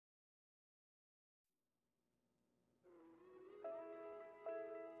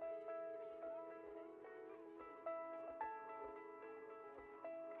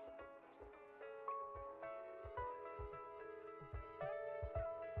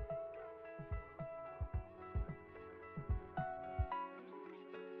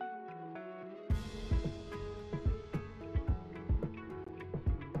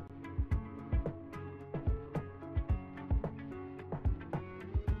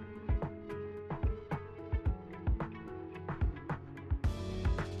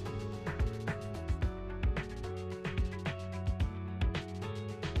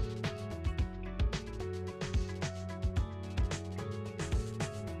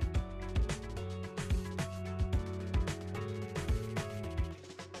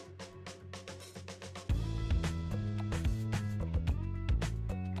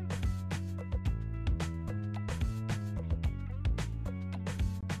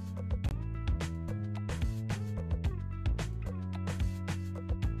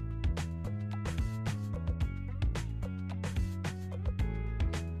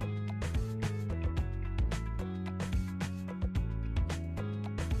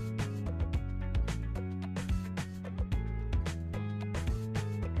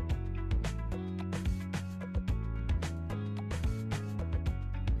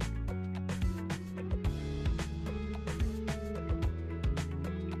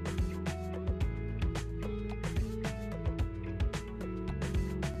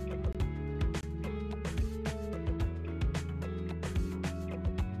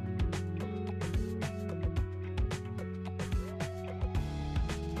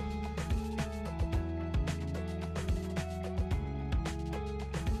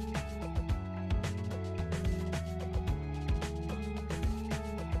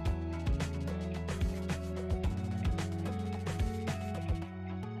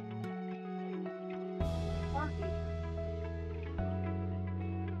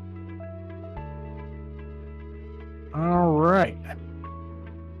All right.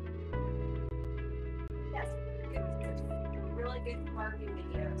 Yes, really good marketing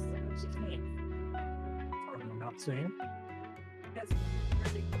videos. I'm not saying. That's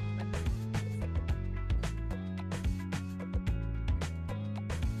really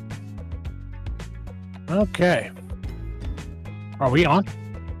Okay. Are we on?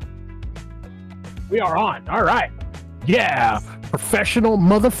 We are on. All right. Yeah. Professional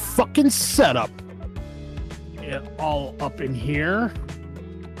motherfucking setup. It all up in here.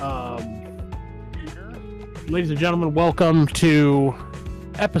 Ladies and gentlemen, welcome to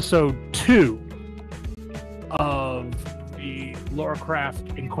episode 2 of the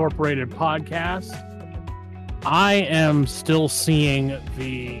Lorecraft Incorporated podcast. I am still seeing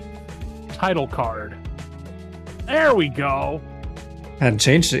the title card. There we go. Hadn't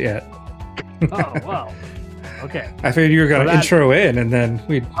changed it yet. Oh, well. Okay. I figured you were going to intro in and then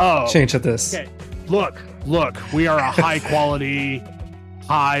we'd change it this. Okay. Look, we are a high quality,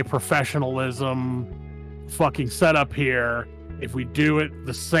 high professionalism fucking setup here. If we do it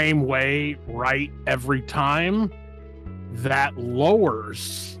the same way right every time, that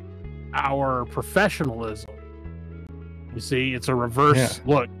lowers our professionalism. You see, it's a reverse.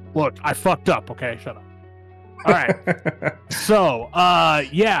 Yeah. Look, I fucked up. Okay, shut up. All right. So,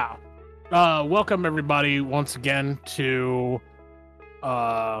 welcome everybody once again to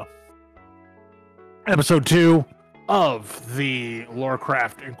episode 2 of the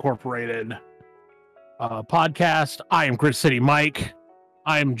Lorecraft Incorporated podcast. I am Grit City Mike.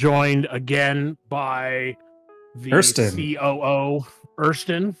 I am joined again by the Erston. COO,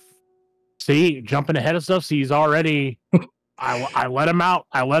 Erston. See, jumping ahead of stuff. See, he's already. I let him out.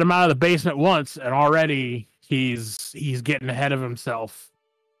 I let him out of the basement once, and already he's getting ahead of himself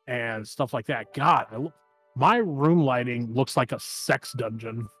and stuff like that. God, my room lighting looks like a sex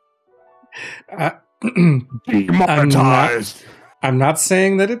dungeon. Demonetized. I'm not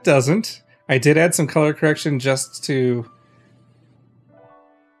saying that it doesn't. I did add some color correction just to,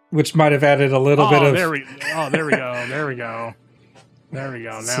 which might have added a little bit of. There we go.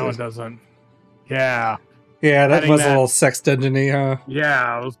 Now it doesn't. Yeah. Yeah, that was a little sex dungeon-y, huh?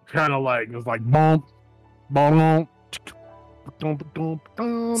 Yeah, it was kind of like bump, bump. It's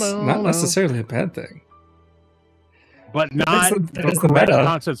not necessarily a bad thing, but not the meta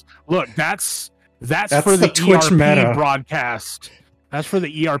nonsense. Look, that's for the Twitch ERP meta broadcast. That's for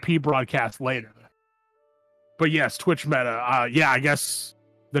the ERP broadcast later. But yes, Twitch meta. I guess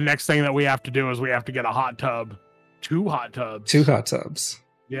the next thing that we have to do is we have to get a hot tub, 2 hot tubs.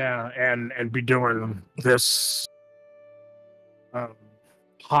 Yeah, and be doing this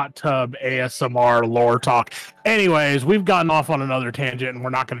hot tub ASMR lore talk. Anyways, we've gotten off on another tangent, and we're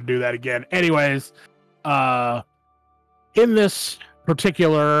not going to do that again. Anyways, in this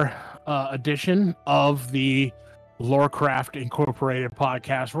particular edition of the Lorecraft Incorporated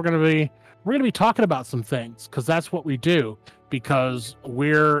podcast, we're gonna be talking about some things, because that's what we do. Because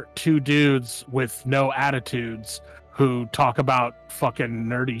we're 2 dudes with no attitudes who talk about fucking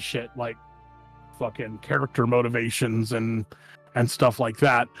nerdy shit like fucking character motivations and stuff like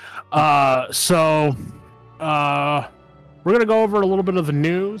that. So we're gonna go over a little bit of the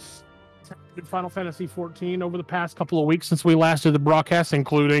news in Final Fantasy XIV over the past couple of weeks since we last did the broadcast,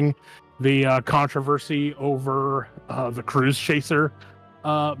 including the controversy over the Cruise Chaser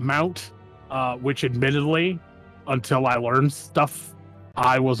mount, which admittedly, until I learned stuff,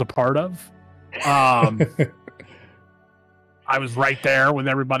 I was a part of. I was right there with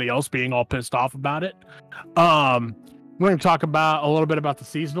everybody else being all pissed off about it. We're going to talk about a little bit about the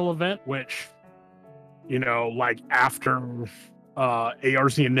seasonal event, which, like after ARC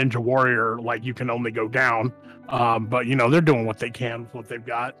and Ninja Warrior, like you can only go down. But they're doing what they can with what they've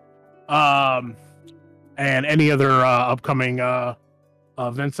got. And any other upcoming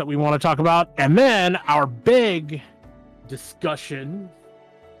events that we want to talk about. And then our big discussion,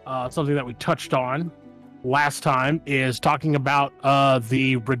 something that we touched on last time, is talking about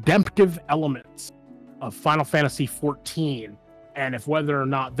the redemptive elements of Final Fantasy XIV, and if whether or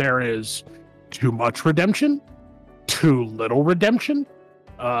not there is too much redemption, too little redemption.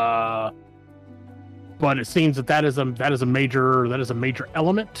 But it seems that is a major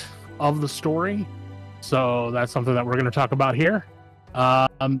element of the story. So that's something that we're going to talk about here.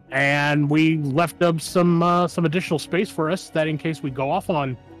 And we left up some additional space for us, that in case we go off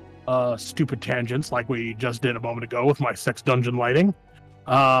on stupid tangents like we just did a moment ago with my sex dungeon lighting,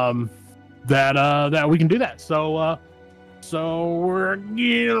 that we can do that. So we're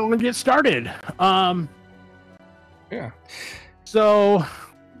gonna get started. Yeah. So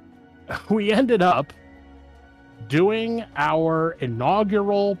we ended up doing our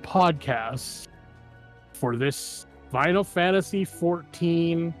inaugural podcast for this Final Fantasy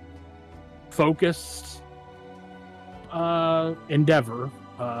 14 focused endeavor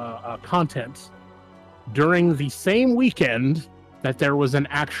content during the same weekend that there was an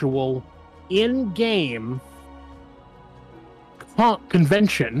actual in-game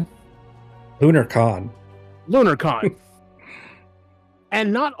convention, LunarCon.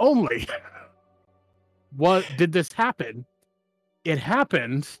 And not only what did this happen, it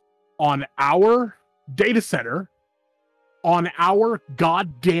happened on our data center, on our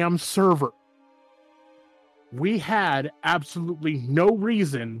goddamn server. We had absolutely no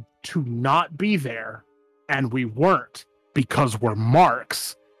reason to not be there, and we weren't, because we're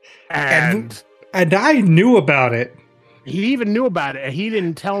marks. And I knew about it. He even knew about it, and he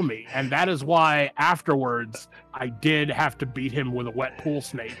didn't tell me. And that is why afterwards I did have to beat him with a wet pool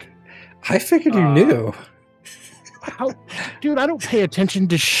snake. I figured you knew. Dude, I don't pay attention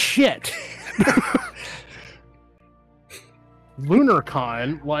to shit.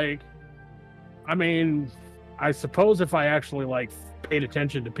 LunarCon, like, I mean, I suppose if I actually, like, paid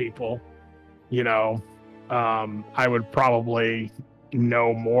attention to people, you know, I would probably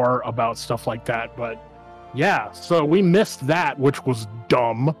know more about stuff like that. But yeah, so we missed that, which was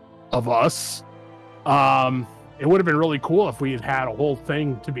dumb of us. It would have been really cool if we had had a whole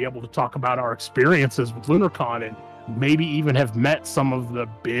thing to be able to talk about our experiences with LunarCon and maybe even have met some of the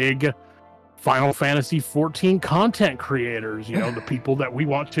big Final Fantasy 14 content creators, you know, the people that we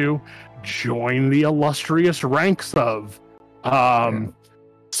want to join the illustrious ranks of.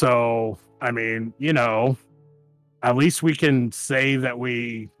 So, I mean, you know, at least we can say that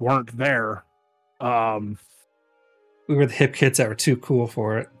we weren't there. We were the hip kids that were too cool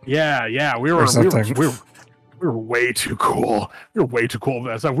for it. Yeah, we were way too cool. We were way too cool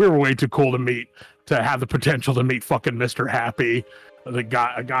for that. We were way too cool to have the potential to meet fucking Mr. Happy, a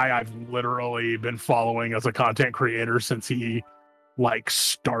guy I've literally been following as a content creator since he like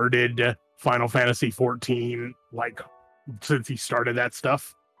started Final Fantasy 14, like since he started that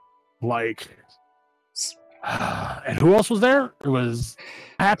stuff. Like, and who else was there? It was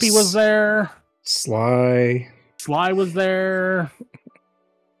Happy was there. Sly was there.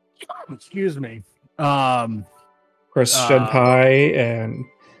 Excuse me. Chris Shenpai and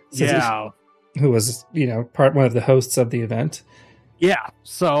who was, you know, one of the hosts of the event. Yeah.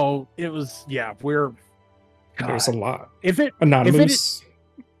 So it was, there was a lot. Anonymous.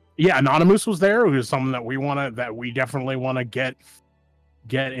 Anonymous was there. It was someone that we definitely want to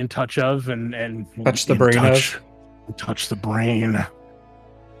get in touch of and touch the brain of. Touch the brain.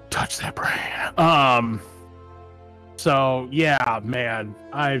 Touch that brain. So yeah, man,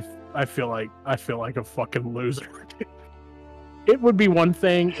 I feel like a fucking loser. It would be one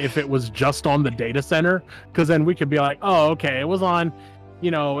thing if it was just on the data center, because then we could be like, oh, okay, it was on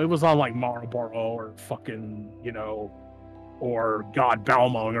like Marlboro or fucking, you know, or God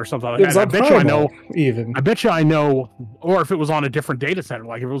Balmung or something like that. I bet you I know, or if it was on a different data center,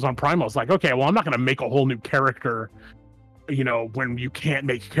 like if it was on Primo, it's like, okay, well, I'm not going to make a whole new character, you know, when you can't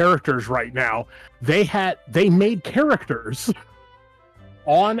make characters right now. They made characters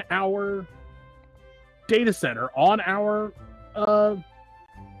on our data center, on our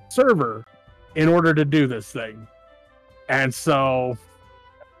server, in order to do this thing. And so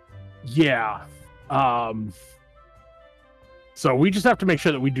yeah, so we just have to make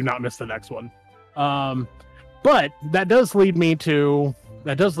sure that we do not miss the next one. But that does lead me to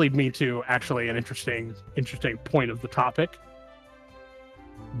actually an interesting point of the topic.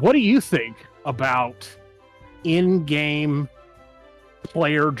 What do you think about in-game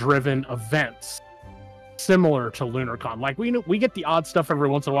player-driven events similar to LunarCon? Like, we get the odd stuff every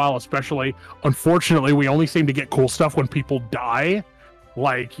once in a while, especially, unfortunately, we only seem to get cool stuff when people die.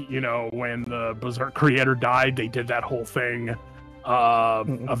 Like, you know, when the Berserk creator died, they did that whole thing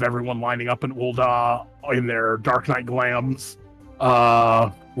of everyone lining up in Ul'dah in their Dark Knight glams.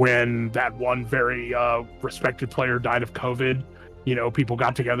 When that one very respected player died of COVID, you know, people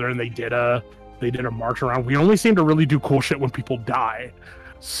got together and they did a march around. We only seem to really do cool shit when people die.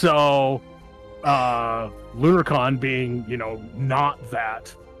 So LunarCon being, you know, not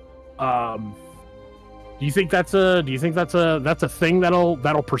that. Do you think that's a thing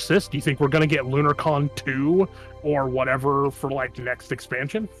that'll persist? Do you think we're gonna get LunarCon 2 or whatever for like the next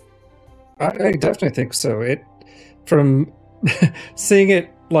expansion? I definitely think so. It, from seeing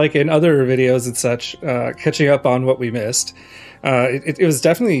it like in other videos and such, catching up on what we missed, it was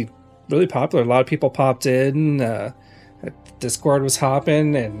definitely really popular. A lot of people popped in. Discord was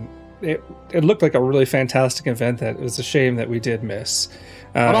hopping, and it looked like a really fantastic event that it was a shame that we did miss.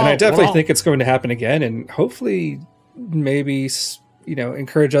 And I definitely think it's going to happen again, and hopefully maybe, you know,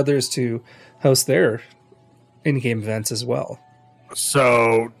 encourage others to host their in-game events as well.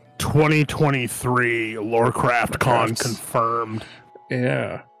 So 2023 Lorecraft Con Lorecraft's- confirmed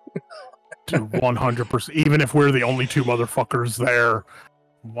Yeah. to 100%. Even if we're the only two motherfuckers there,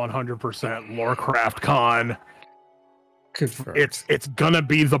 100% Lorecraft Con. Confirmed. It's gonna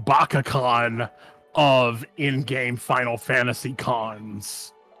be the BakaCon of in-game Final Fantasy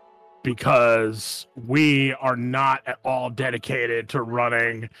cons, because we are not at all dedicated to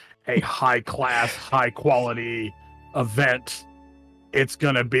running a high-class, high-quality event. It's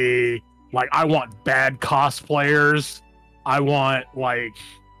gonna be like, I want bad cosplayers. I want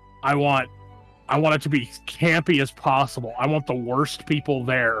it to be campy as possible. I want the worst people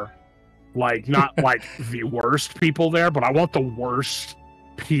there. Like, not like the worst people there, but I want the worst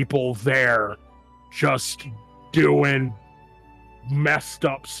people there just doing messed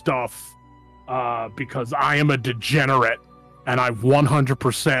up stuff, because I am a degenerate and I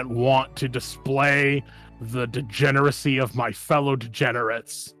 100% want to display the degeneracy of my fellow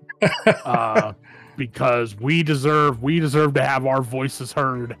degenerates, because we deserve to have our voices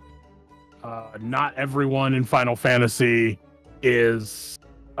heard. Not everyone in Final Fantasy is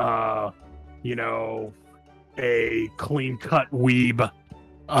a clean-cut weeb.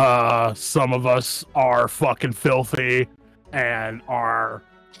 Some of us are fucking filthy and are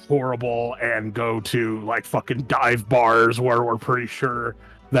horrible and go to like fucking dive bars where we're pretty sure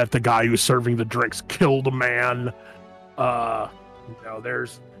that the guy who's serving the drinks killed a man. We're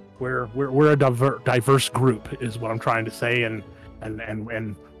a diverse group is what I'm trying to say, and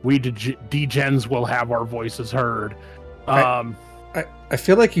we degens will have our voices heard. I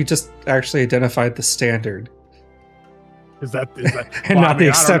feel like you just actually identified the standard. Is that And not the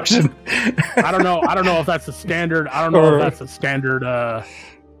exception. I don't know if that's the standard. I don't know if that's the standard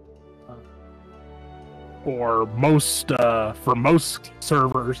for most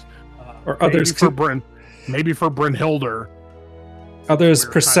servers. Or others maybe for Brynhilder. Others'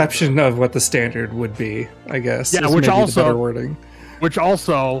 perception of what the standard would be, I guess. Yeah, is which maybe the also better wording. Which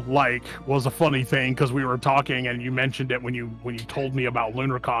also, like, was a funny thing, because we were talking and you mentioned it when you told me about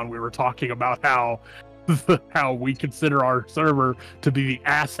LunarCon. We were talking about how we consider our server to be the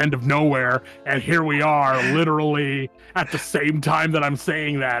ass end of nowhere, and here we are, literally at the same time that I'm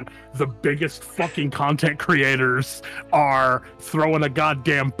saying that, the biggest fucking content creators are throwing a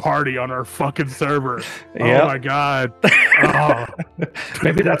goddamn party on our fucking server. Yep. Oh my god. Oh.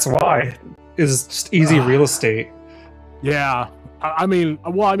 Maybe that's why. It's just easy real estate. Yeah. I mean,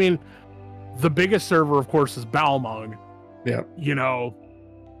 the biggest server, of course, is Balmung. Yeah.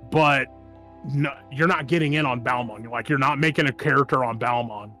 But no, you're not getting in on Balmung. Like, you're not making a character on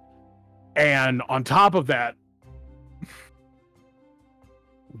Balmung. And on top of that,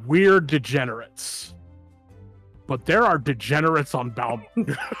 we're degenerates. But there are degenerates on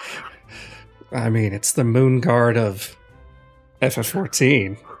Balmung. I mean, it's the Moon Guard of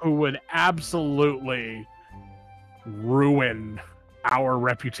FF14. Who would absolutely ruin our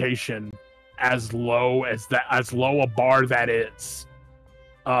reputation as low a bar that is.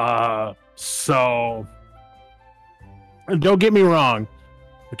 So, and don't get me wrong,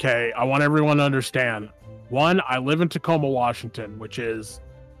 okay? I want everyone to understand. One, I live in Tacoma, Washington, which is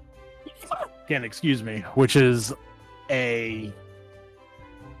a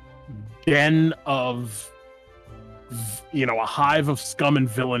den of, a hive of scum and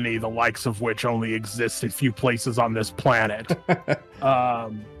villainy, the likes of which only exists in few places on this planet.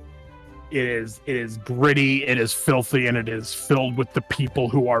 It is gritty, it is filthy, and it is filled with the people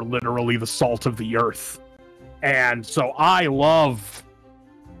who are literally the salt of the earth. And so I love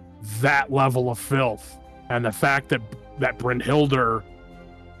that level of filth. And the fact that Brynhilder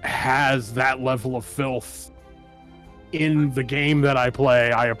has that level of filth in the game that I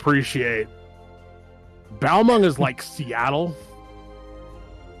play, I appreciate. Balmung is like Seattle.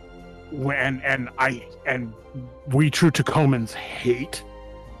 And we true Tacomans hate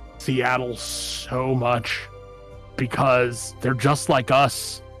Seattle so much because they're just like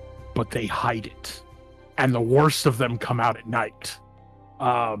us, but they hide it, and the worst of them come out at night.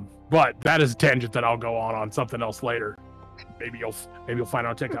 But that is a tangent that I'll go on something else later. Maybe you'll find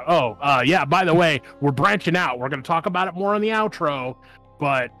out TikTok. Yeah, by the way, we're branching out. We're going to talk about it more in the outro,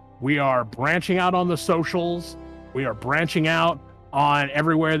 but we are branching out on the socials. We are branching out on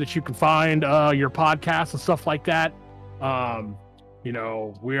everywhere that you can find your podcasts and stuff like that. We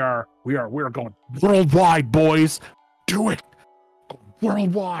are going worldwide, boys. Do it.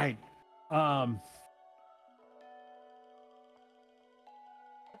 Worldwide. And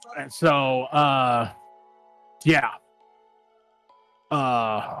so yeah.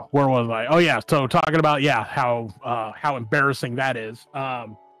 Where was I? Oh yeah, so talking about how embarrassing that is.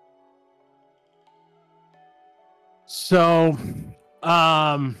 So,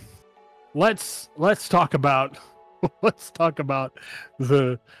 let's talk about let's talk about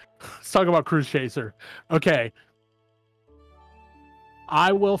Cruise Chaser. Okay,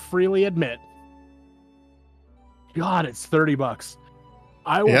 I will freely admit, God, it's $30.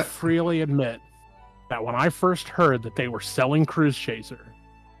 I will freely admit that when I first heard that they were selling Cruise Chaser,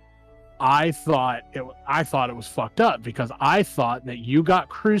 I thought it was fucked up, because I thought that you got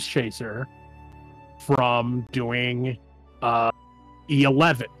Cruise Chaser from doing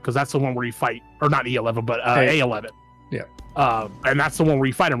E11, because that's the one where you fight, or not E11, but A11. Yeah. And that's the one where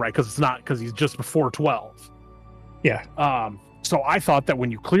you fight him, right? Because he's just before 12. Yeah. So I thought that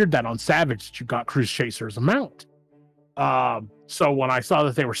when you cleared that on Savage, that you got Cruise Chaser as a mount. So when I saw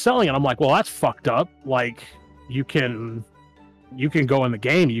that they were selling it, I'm like, well, that's fucked up. Like, you can go in the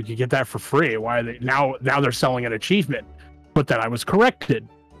game, you can get that for free. Why are they now they're selling an achievement? But then I was corrected.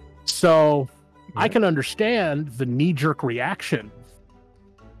 So I can understand the knee-jerk reaction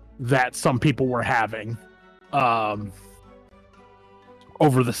that some people were having over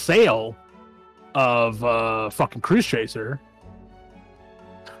the sale of fucking Cruise Chaser.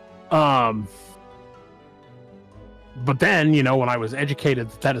 But then, when I was educated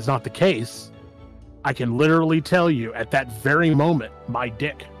that is not the case, I can literally tell you at that very moment, my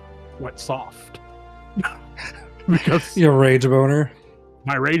dick went soft. Because your rage boner.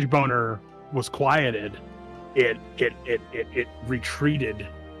 My rage boner was quieted. It retreated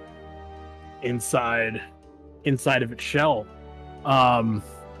inside of its shell.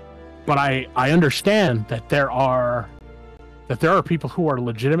 But I understand that there are people who are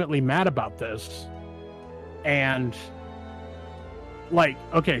legitimately mad about this. And like,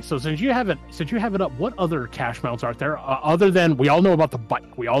 okay, so since you have it up, what other cash mounts are there other than, we all know about the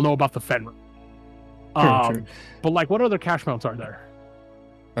bike, we all know about the Fenrir. True. But like, what other cash mounts are there?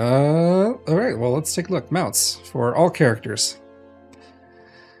 All right, well, let's take a look. Mounts for all characters.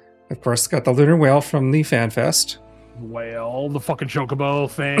 Of course, got the Lunar Whale from the Fan Fest. Whale, the fucking chocobo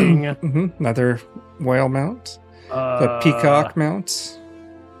thing. Another whale mount. The peacock mount.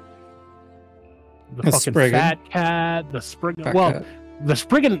 The fucking Spriggan. Fat cat. The Spriggan. Well, cat. The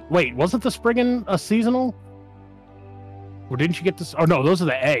Spriggan. Wait, wasn't the Spriggan a seasonal? Or didn't you get this? Oh no, those are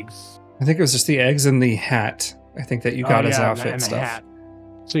the eggs. I think it was just the eggs and the hat. I think that you got as outfit and stuff. Hat.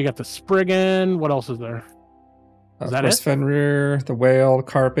 So you got the Spriggan. What else is there? Is that it? Fenrir, the whale,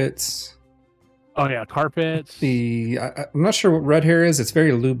 carpets. Oh yeah, carpets. I'm not sure what red hair is. It's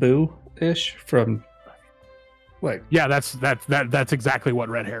very Lubu-ish from. Like, yeah, that's exactly what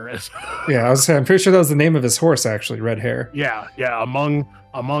red hair is. Yeah, I'm pretty sure that was the name of his horse, actually, red hair. Yeah. Among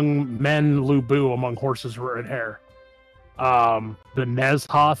men, Lubu, among horses, red hair. The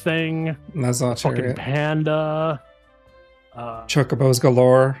Nezha thing. Nezha fucking panda. Chocobos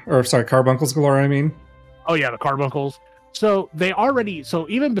galore, or sorry, carbuncles galore. I mean. Oh yeah, the carbuncles. So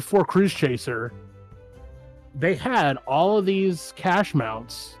even before Cruise Chaser, they had all of these cash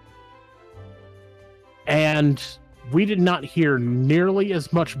mounts. And we did not hear nearly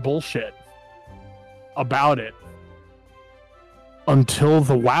as much bullshit about it until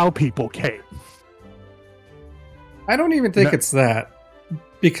the WoW people came. I don't even think it's that,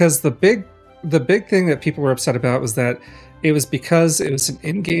 because the big thing that people were upset about was that it was because it was an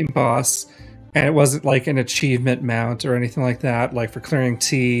in-game boss, and it wasn't like an achievement mount or anything like that, like for clearing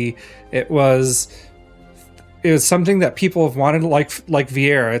T. It was something that people have wanted, like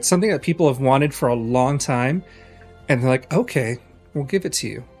Vieira. It's something that people have wanted for a long time, and they're like, okay, we'll give it to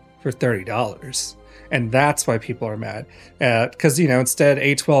you for $30. And that's why people are mad. Because, instead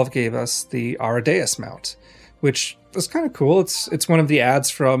A12 gave us the Aradeus mount, which was kind of cool. It's one of the ads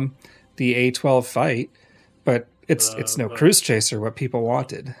from the A12 fight, but it's no Cruise Chaser, what people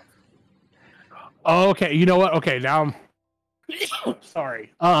wanted. Okay, you know what? Okay, now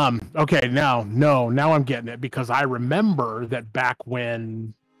sorry. Okay, now I'm getting it, because I remember that back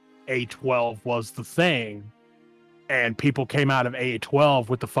when A12 was the thing, and people came out of A12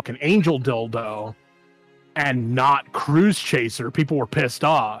 with the fucking angel dildo and not Cruise Chaser, people were pissed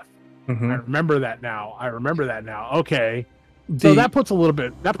off. I remember that now. Okay. So that puts a little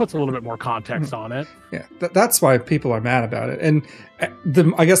bit more context on it. Yeah, that's why people are mad about it. And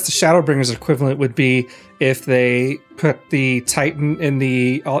I guess the Shadowbringers equivalent would be if they put the Titan in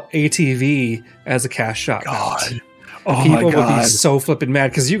the ATV as a cash shot mount. Oh people my God. Would be so flipping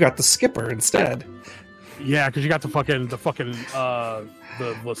mad because you got the skipper instead. Yeah, because you got the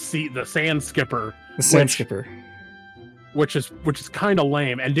sand skipper. The sand skipper. Which is kind of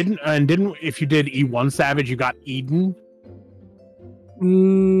lame. And didn't if you did E1 Savage, you got Eden.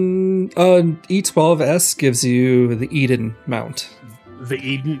 E12S gives you the Eden mount. The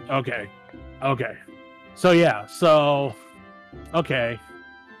Eden, okay. So yeah, okay.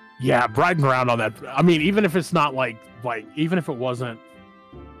 Yeah, riding around on that. I mean, even if it's not like even if it wasn't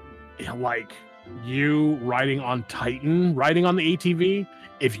like you riding on Titan, riding on the ATV,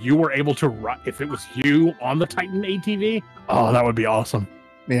 if you were able to if it was you on the Titan ATV, oh, that would be awesome.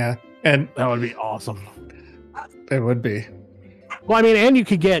 Yeah, and that would be awesome. It would be. Well, I mean, and you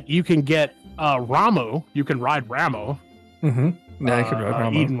can get Ramu. You can ride Ramo. Mm-hmm. Yeah, you could ride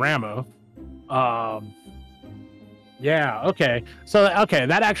Ramo. Eden Ramo. Yeah. Okay. So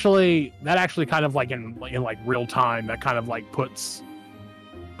that actually kind of like in like real time, that kind of like puts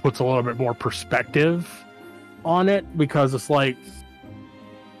a little bit more perspective on it, because it's like,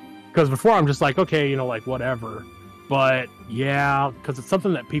 because before I'm just like, okay, you know, like whatever, but yeah, because it's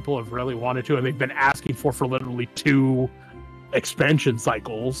something that people have really wanted to, and they've been asking for literally 2 expansion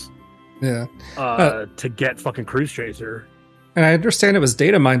cycles. Yeah. To get fucking Cruise Chaser. And I understand it was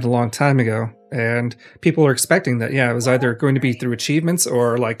data mined a long time ago, and people were expecting that, yeah, it was either going to be through achievements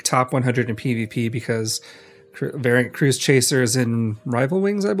or like top 100 in PvP, because variant Cruise Chasers in Rival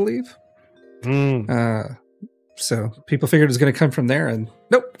Wings, I believe. So people figured it was going to come from there, and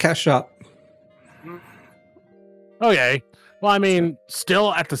nope, cash shop. Okay. Well, I mean,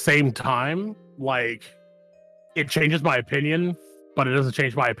 still at the same time, like, it changes my opinion, but it doesn't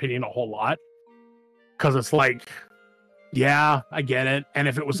change my opinion a whole lot. Because it's like, yeah, I get it. And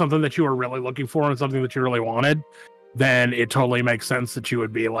if it was something that you were really looking for and something that you really wanted, then it totally makes sense that you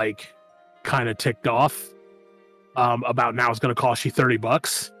would be like kind of ticked off about now it's going to cost you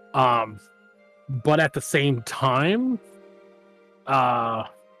 $30. But at the same time,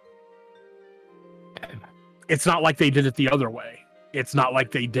 it's not like they did it the other way. It's not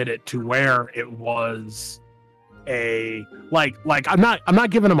like they did it to where it was a like I'm not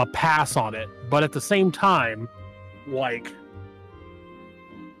giving them a pass on it, but at the same time, like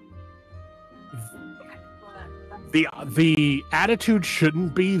the attitude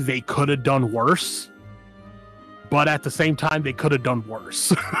shouldn't be they could have done worse, but at the same time they could have done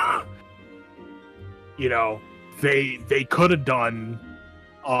worse. You know, they could have done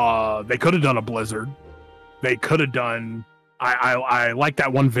a Blizzard. They could have done. I like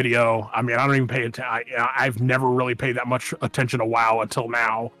that one video. I mean, I don't even pay attention. I've never really paid that much attention to WoW until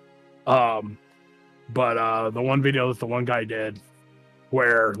now. But the one video that the one guy did,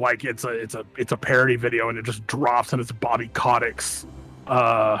 where like it's a parody video, and it just drops, and it's Bobby Kotick's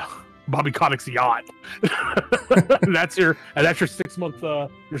yacht. and that's your 6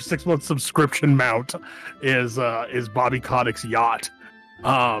 month subscription mount is Bobby Kotick's yacht.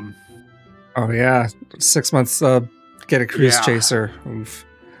 Oh yeah, 6 months get a Cruise Chaser. Oof.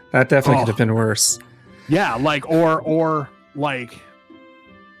 That definitely could have been worse. Yeah, like or like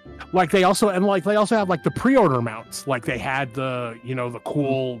they also have like the pre-order mounts. Like they had the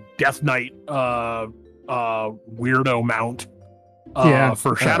cool Death Knight weirdo mount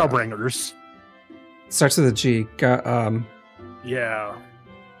for Shadowbringers. Starts with a G. Got yeah.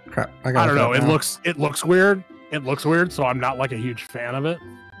 Crap. I don't know. It looks weird. It looks weird, so I'm not like a huge fan of it.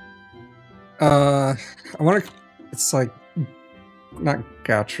 I want to. It's like not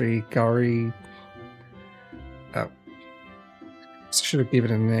Gary. Oh, should have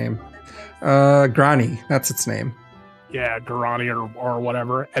given it a name. Grani. That's its name. Yeah, Garani or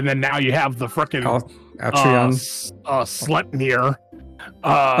whatever. And then now you have the frickin' Sleipnir.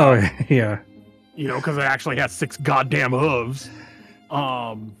 Oh yeah. You know, because it actually has 6 goddamn hooves.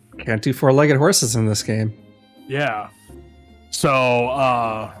 Can't do 4-legged horses in this game. Yeah.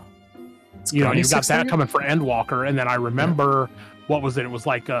 So you got that coming for Endwalker, and then I remember what was it? It was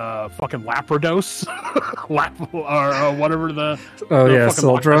like fucking Laprados, or whatever the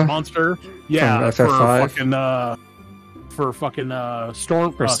Sildra monster. Yeah, from FFXIV. For fucking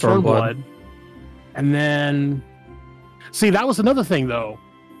Stormblood. And then see, that was another thing though.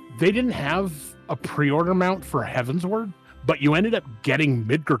 They didn't have a pre-order mount for Heavensward, but you ended up getting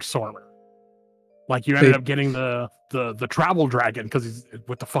Midgardsormr. Like you ended up getting the travel dragon because he's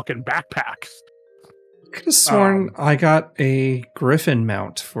with the fucking backpacks. I could have sworn I got a Griffin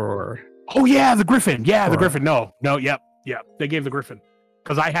mount for. Oh yeah, the Griffin. Yeah, the Griffin. No, yep. They gave the Griffin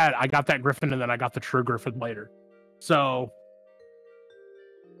because I got that Griffin, and then I got the true Griffin later. So,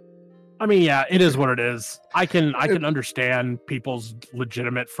 I mean, yeah, it is what it is. I can understand people's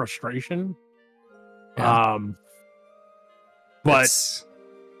legitimate frustration. Yeah. But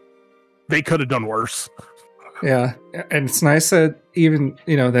they could have done worse. Yeah, and it's nice that even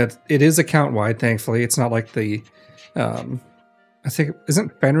that it is account wide. Thankfully, it's not like the. I think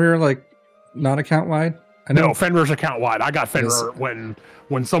isn't Fenrir like not account wide? No, Fenrir's account wide. I got Fenrir when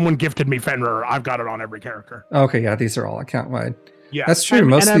someone gifted me Fenrir. I've got it on every character. Okay, yeah, these are all account wide. Yeah, That's true.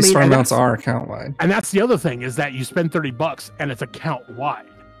 Most of these store mounts are account wide. And that's the other thing is that you spend $30 and it's account wide.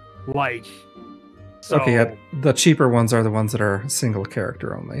 Like, so, okay, yeah, the cheaper ones are the ones that are single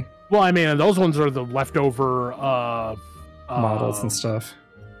character only. Well, I mean, those ones are the leftover models and stuff.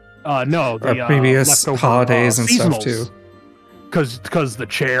 No, the previous holidays and stuff too. Because the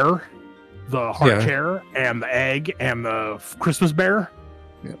chair, the heart chair, and the egg, and the Christmas bear.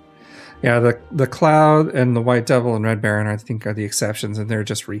 Yeah, the Cloud and the White Devil and Red Baron, I think, are the exceptions, and they're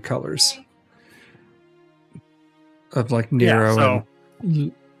just recolors of like Nero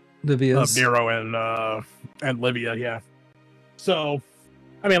and Livia's. Nero and Livia, yeah. So,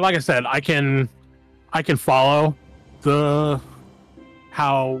 I mean, like I said, I can follow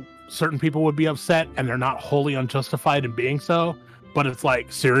how certain people would be upset, and they're not wholly unjustified in being so. But it's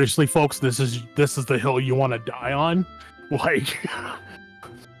like, seriously, folks, this is the hill you want to die on, like.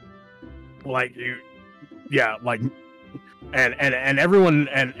 Like you, yeah, like, and everyone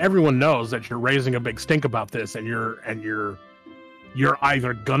knows that you're raising a big stink about this, and you're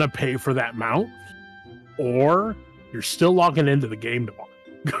either gonna pay for that mount, or you're still logging into the game tomorrow,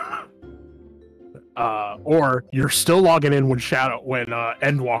 or you're still logging in when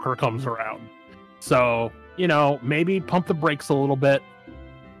Endwalker comes around. So maybe pump the brakes a little bit,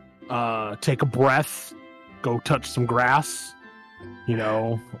 take a breath, go touch some grass,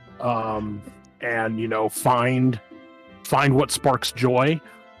 and find what sparks joy,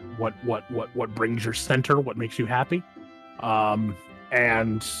 what brings your center, what makes you happy, and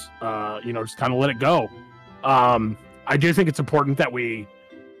just kind of let it go. I do think it's important that we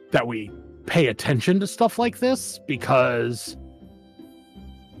pay attention to stuff like this, because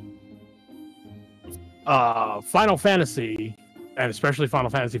Final Fantasy, and especially Final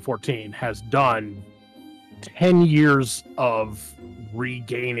Fantasy XIV, has done 10 years of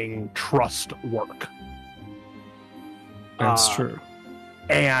regaining trust work. That's true.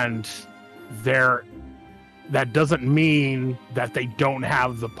 And that doesn't mean that they don't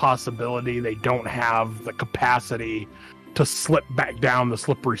have the possibility, they don't have the capacity to slip back down the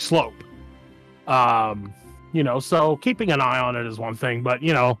slippery slope. So keeping an eye on it is one thing, but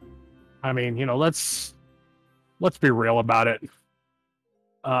let's be real about it.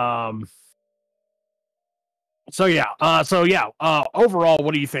 Overall,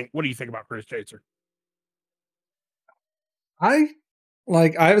 what do you think? What do you think about Cruise Chaser? I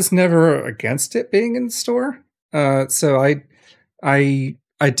was never against it being in the store. So I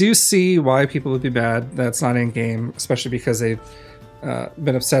do see why people would be mad that's not in game, especially because they've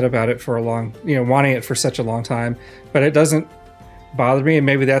been upset about it for wanting it for such a long time. But it doesn't bother me, and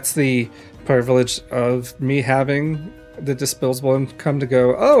maybe that's the privilege of me having the disposable income to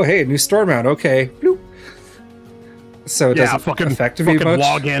go, oh hey, new store mount, okay, bloop. So it doesn't affect me much.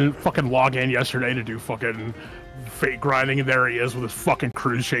 Fucking log in yesterday to do fucking fate grinding, and there he is with his fucking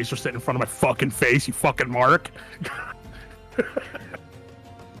Cruise Chaser sitting in front of my fucking face, you fucking mark.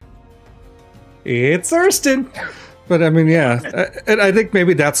 It's Thurston. But I mean, yeah, and I think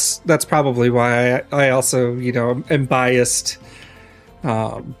maybe that's probably why I also am biased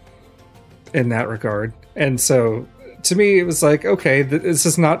in that regard. And so to me, it was like, okay, this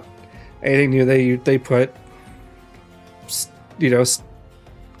is not anything new. They put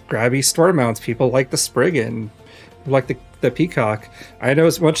grabby store mounts. People like the Spriggan, like the Peacock. I know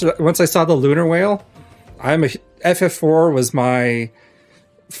once I saw the Lunar Whale, FF4 was my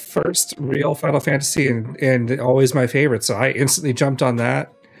first real Final Fantasy and always my favorite, so I instantly jumped on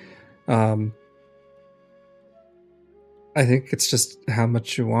that. I think it's just how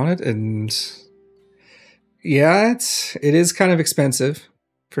much you want it, and yeah, it is kind of expensive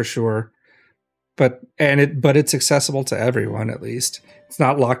for sure, but it's accessible to everyone. At least it's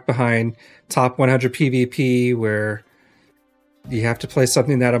not locked behind top 100 PvP where you have to play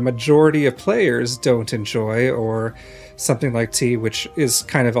something that a majority of players don't enjoy, or something like T, which is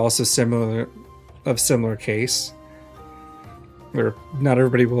kind of also similar case, where not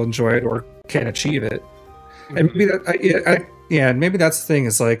everybody will enjoy it or can achieve it. And maybe maybe that's the thing,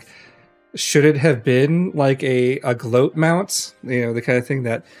 is like, should it have been like a gloat mount, the kind of thing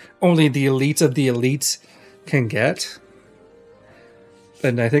that only the elite of the elite can get?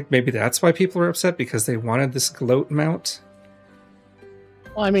 And I think maybe that's why people are upset, because they wanted this gloat mount.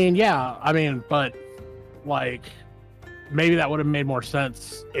 Well, but like, maybe that would have made more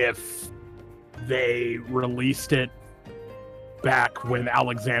sense if they released it back when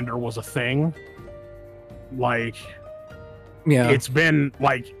Alexander was a thing. Like, yeah, it's been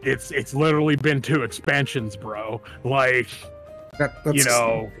like it's literally been 2 expansions, bro. Like,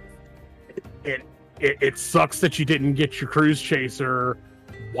 it sucks that you didn't get your Cruise Chaser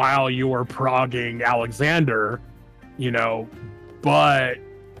while you were progging Alexander, but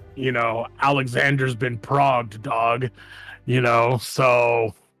you know, Alexander's been progged, dog. You know,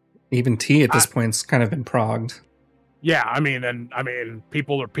 so even tea at this point's kind of been progged. Yeah, I mean,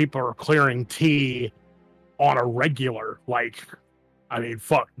 people are clearing tea on a regular. Like, I mean,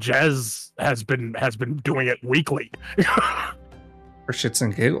 fuck, Jez has been doing it weekly. For shits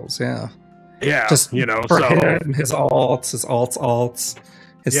and giggles, yeah. Yeah, just you know, for so him, his alts,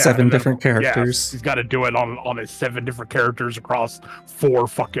 his 7 different characters. Yeah, he's got to do it on his 7 different characters across 4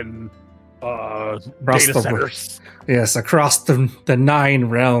 fucking data centers. Yes, across the 9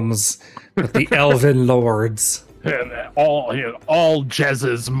 realms with the elven lords. And all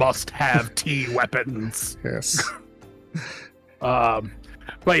Jez's must have tea weapons. Yes.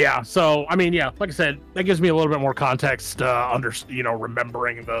 But yeah, so I mean, yeah, like I said, that gives me a little bit more context,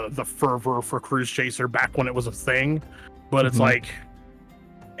 remembering the fervor for Cruise Chaser back when it was a thing. But it's like,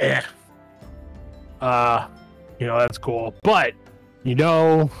 that's cool. But you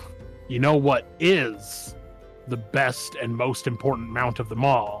know what is the best and most important mount of them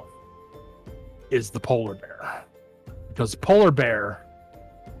all is the polar bear, because polar bear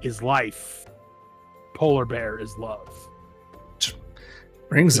is life. Polar bear is love.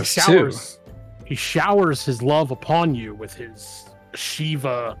 Brings us to. He showers his love upon you with his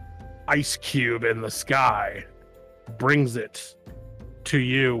Shiva ice cube in the sky. Brings it to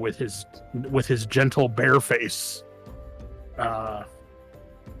you with his gentle bear face.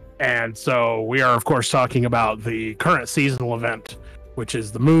 And so we are, of course, talking about the current seasonal event, which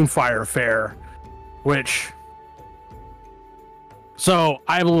is the Moonfire Faire, So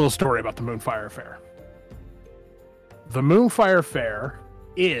I have a little story about the Moonfire Faire. The Moonfire Faire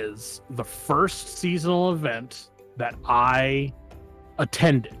is the first seasonal event that I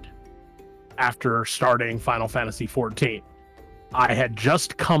attended after starting Final Fantasy XIV. I had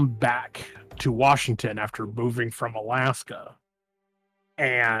just come back to Washington after moving from Alaska,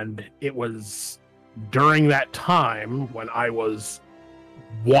 and it was during that time when I was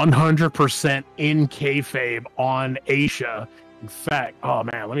 100% in kayfabe on Asia. In fact, oh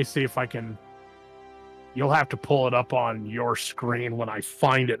man, let me see if I can. You'll have to pull it up on your screen when I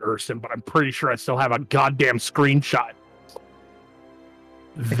find it, Urson, but I'm pretty sure I still have a goddamn screenshot.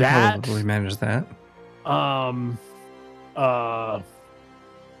 That we managed that.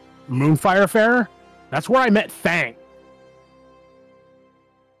 Moonfire Faire, that's where I met Fang.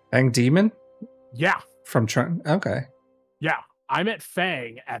 Fang Demon? Yeah. From okay. Yeah. I met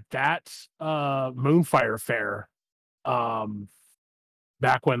Fang at that Moonfire Faire.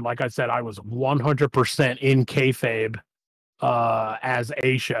 Back when, like I said, I was 100% in kayfabe as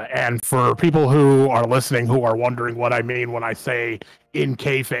Aisha. And for people who are listening who are wondering what I mean when I say in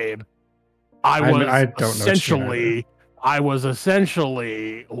kayfabe, I was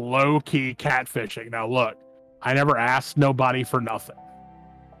essentially low-key catfishing. Now look, I never asked nobody for nothing.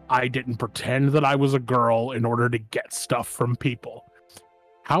 I didn't pretend that I was a girl in order to get stuff from people.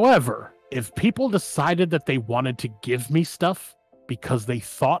 However, if people decided that they wanted to give me stuff because they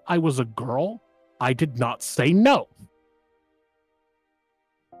thought I was a girl, I did not say no.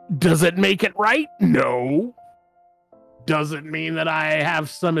 Does it make it right? No. Does it mean that I have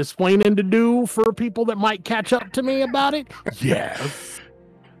some explaining to do for people that might catch up to me about it? Yes.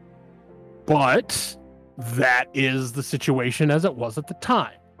 But that is the situation as it was at the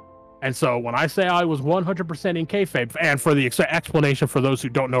time. And so when I say I was 100% in kayfabe, and for the explanation for those who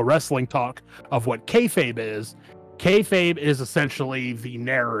don't know wrestling talk of what kayfabe is essentially the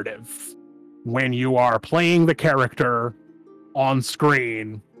narrative. When you are playing the character on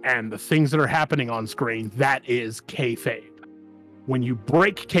screen and the things that are happening on screen, that is kayfabe. When you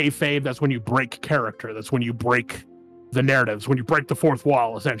break kayfabe, that's when you break character. That's when you break the narratives, when you break the fourth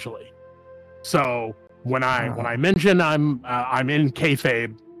wall, essentially. So when I mention I'm in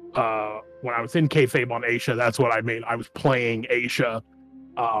kayfabe, when I was in kayfabe on Aisha, that's what I mean. I was playing Aisha.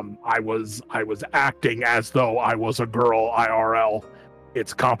 I was acting as though I was a girl IRL.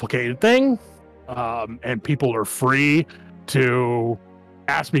 It's a complicated thing, and people are free to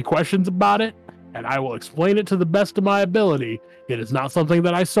ask me questions about it, and I will explain it to the best of my ability. It is not something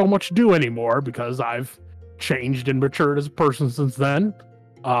that I so much do anymore because I've changed and matured as a person since then,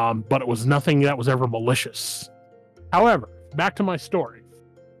 but it was nothing that was ever malicious. However, back to my story.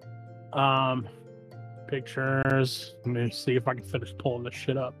 Pictures. Let me see if I can finish pulling this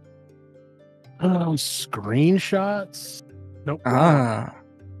shit up. Screenshots. Nope.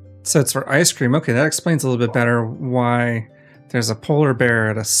 So it's for ice cream. Okay, that explains a little bit better why there's a polar bear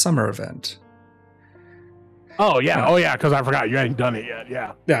at a summer event. Oh yeah, because I forgot you hadn't done it yet.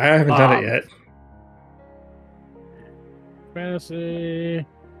 Yeah. Yeah, I haven't done it yet. Fantasy.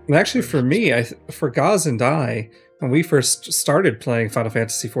 And actually, for me, for Gaz and I, when we first started playing Final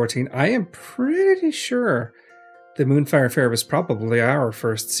Fantasy XIV, I am pretty sure the Moonfire Faire was probably our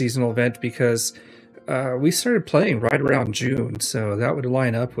first seasonal event because we started playing right around June, so that would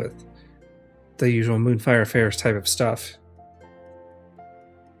line up with the usual Moonfire Fairs type of stuff.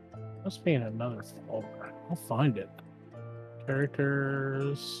 Must be in another folder. I'll find it.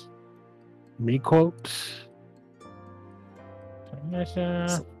 Characters. Me quotes.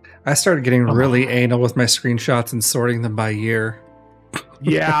 I started getting really anal with my screenshots and sorting them by year.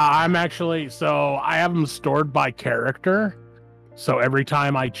 Yeah, I'm actually, so I have them stored by character. So every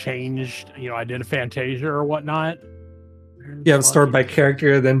time I changed, I did a Fantasia or whatnot. You have stored by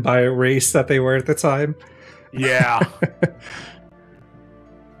character, then by race that they were at the time. Yeah.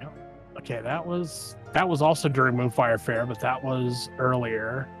 Okay, that was also during Moonfire Faire, but that was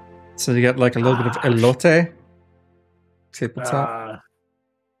earlier. So you got like a little bit of elote. Tabletop.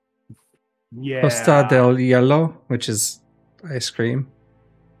 Yeah. Costa del Hielo, which is ice cream.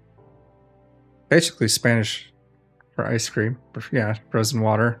 Basically Spanish for ice cream. Yeah, frozen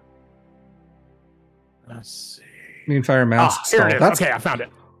water. Let's see. Moonfire Mask. Here it is. Okay, I found it.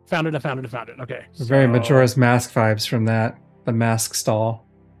 Found it. Okay. Very Majora's Mask vibes from that. The mask stall.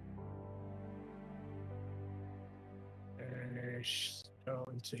 Go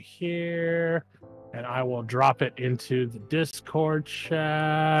into here, and I will drop it into the Discord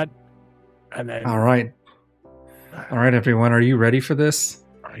chat. And then, all right, everyone, are you ready for this?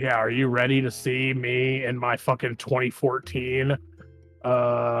 Yeah, are you ready to see me in my fucking 2014?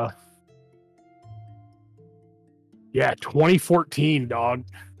 Yeah, 2014, dog.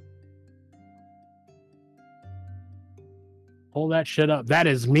 Pull that shit up. That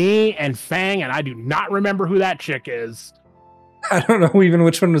is me and Fang, and I do not remember who that chick is. I don't know even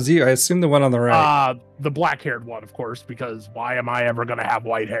which one was you. I assume the one on the right. The black-haired one, of course, because why am I ever going to have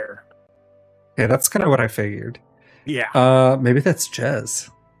white hair? Yeah, that's kind of what I figured. Yeah. Maybe that's Jez.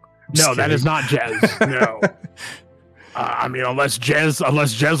 No, that is not Jez. No. I mean, unless Jez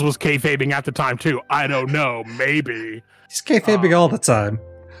was kayfabing at the time too. I don't know. Maybe he's kayfabing all the time.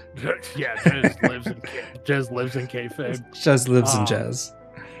 Yeah, Jez lives in kayfabe. Jez lives in Jez.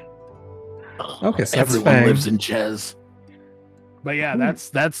 Okay, so everyone lives in Jez. But yeah,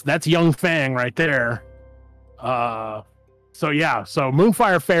 that's young Fang right there. So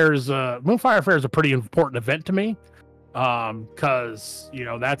Moonfire Faire is a pretty important event to me. Because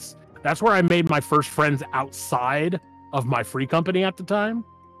that's where I made my first friends outside of my free company at the time.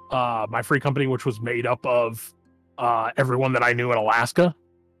 My free company, which was made up of everyone that I knew in Alaska.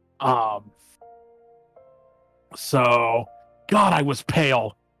 So God, I was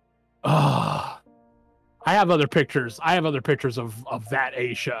pale. I have other pictures. of that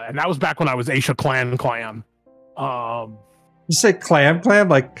Aisha, and that was back when I was Aisha Clan. You say clam?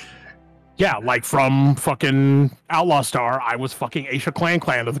 Like, yeah, like from fucking Outlaw Star, I was fucking Aisha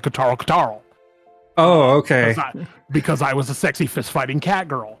Clan of the Kataro. Oh, okay. Because I was a sexy fist fighting cat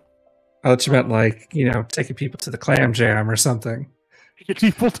girl. I thought you meant like, taking people to the clam jam or something.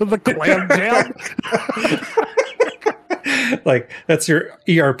 People to the clam jam? Like, that's your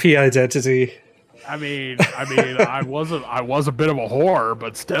ERP identity. I mean, I was a bit of a whore,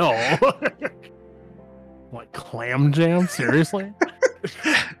 but still. Like clam jam? Seriously?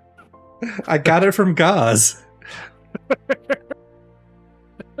 I got it from Gauze.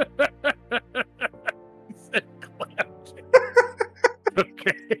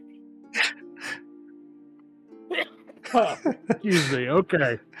 Okay. Excuse me.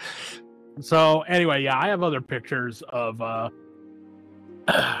 Okay. So anyway, yeah, I have other pictures of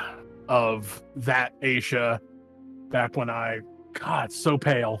that Aisha back when God, so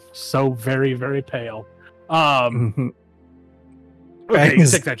pale, so very, very pale. Okay,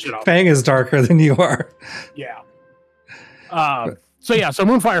 take that shit off. Fang is darker than you are. Yeah. So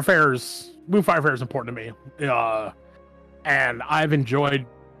Moonfire Faire is important to me. And I've enjoyed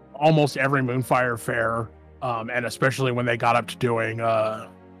almost every Moonfire Faire, and especially when they got up to doing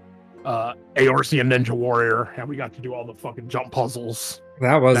Eorzean Ninja Warrior, and we got to do all the fucking jump puzzles.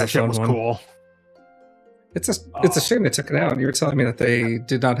 That shit was cool. It's a shame they took it out. You were telling me that they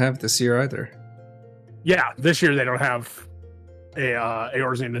did not have it this year either. Yeah, this year they don't have a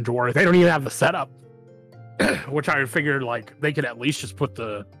Eorzean Ninja Warrior. They don't even have the setup, which I figured like they could at least just put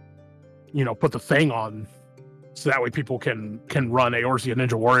the thing on, so that way people can run Eorzean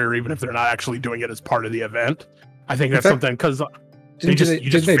Ninja Warrior even if they're not actually doing it as part of the event. I think that's something because did they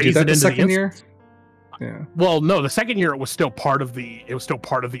do that the second year? Yeah. Well, no, the second year it was still part of the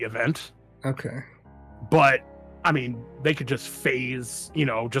event. Okay. But I mean, they could just phase,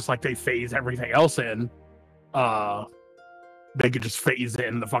 just like they phase everything else in. They could just phase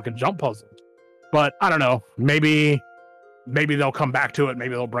in the fucking jump puzzle. But I don't know. Maybe they'll come back to it.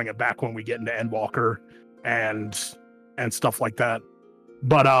 Maybe they'll bring it back when we get into Endwalker and stuff like that.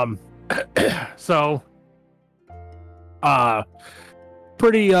 But so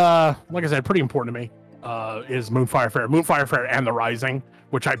pretty like I said, pretty important to me is Moonfire Faire and the Rising,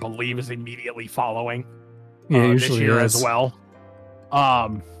 which I believe is immediately following this year as well.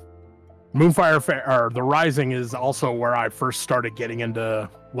 Moonfire Faire, or the Rising, is also where I first started getting into,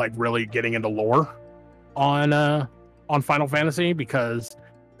 like, really getting into lore on Final Fantasy, because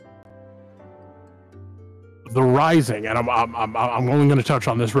the Rising, and I'm only going to touch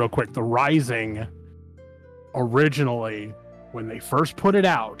on this real quick. The Rising, originally, when they first put it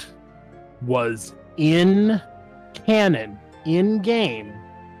out, was in canon, in game,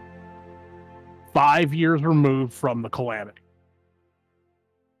 5 years removed from the Calamity.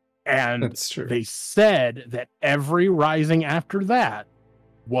 And That's true. They said that every Rising after that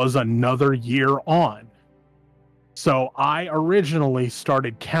was another year on. So I originally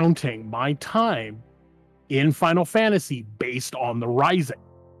started counting my time in Final Fantasy based on the Rising,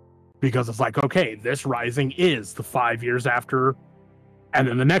 because it's like, okay, this Rising is the 5 years after, and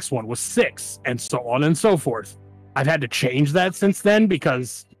then the next one was 6, and so on and so forth. I've had to change that since then,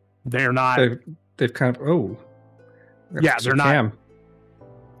 because they're not. They've kind of yeah, they're not. Cam.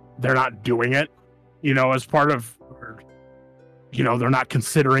 They're not doing it, as part of, they're not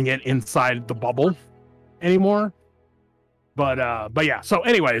considering it inside the bubble anymore. But yeah. So,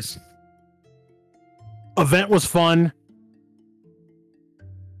 anyways, event was fun.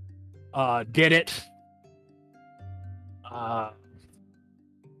 Did it.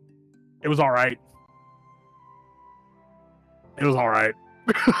 It was all right. It was all right.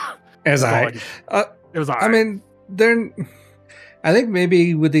 It was all right. I mean, I think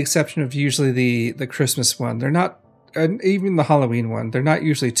maybe with the exception of usually the Christmas one, they're not, and even the Halloween one, they're not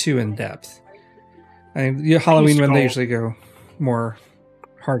usually too in depth. I mean, the Halloween one they usually go more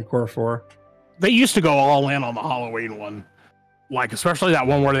hardcore for. They used to go all in on the Halloween one, like especially that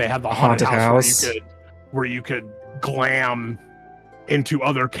one where they had the haunted house. Where you could glam into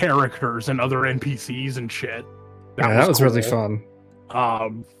other characters and other NPCs and shit. That was cool. Really fun.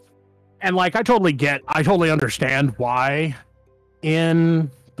 And like I totally understand why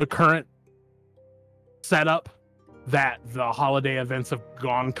in the current setup that the holiday events have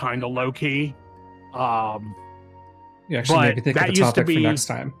gone kind of low key. You actually maybe think of a topic for next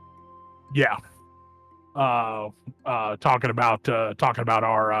time. Yeah. Talking about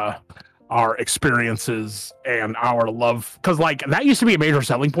our experiences and our love, because like that used to be a major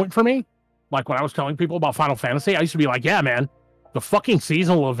selling point for me. Like when I was telling people about Final Fantasy, I used to be like, yeah, man, the fucking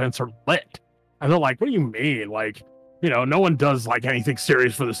seasonal events are lit. And they're like, what do you mean? Like, no one does like anything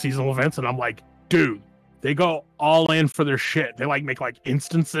serious for the seasonal events. And I'm like, dude, they go all in for their shit. They like make like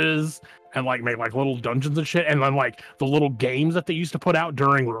instances and like make like little dungeons and shit. And then like the little games that they used to put out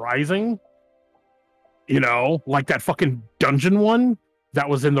during Rising, like that fucking dungeon one that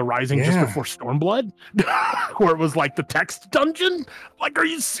was in the Rising just before Stormblood, where it was like the text dungeon. Like, are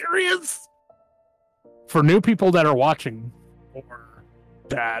you serious? For new people that are watching or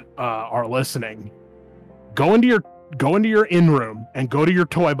that are listening, go into your in room and go to your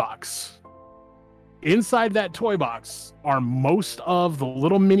toy box. Inside that toy box are most of the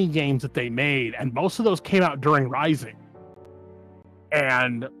little mini games that they made, and most of those came out during Rising.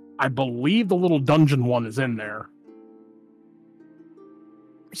 And I believe the little dungeon one is in there.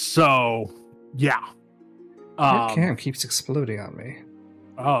 So, yeah. Your cam keeps exploding on me.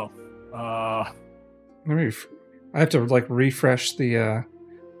 I have to like refresh the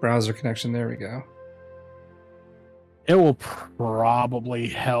browser connection. There we go. It will probably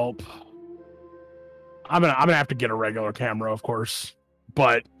help. I'm gonna have to get a regular camera, of course,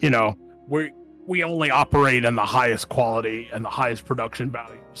 but we only operate in the highest quality and the highest production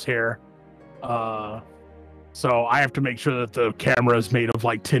values here. So I have to make sure that the camera is made of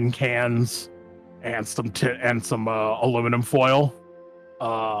like tin cans and some aluminum foil.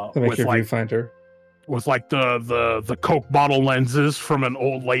 To make your viewfinder. With like the Coke bottle lenses from an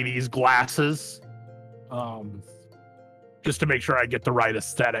old lady's glasses. Just to make sure I get the right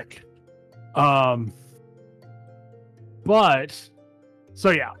aesthetic. But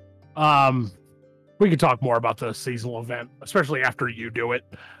so yeah. We could talk more about the seasonal event, especially after you do it.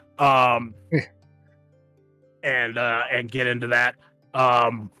 And get into that.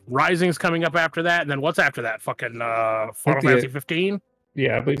 Rising's coming up after that, and then what's after that? Fucking Final Fantasy 15?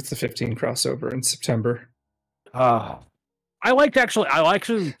 Yeah, I believe it's the 15 crossover in September. I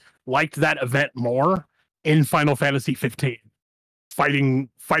actually liked that event more in Final Fantasy 15. Fighting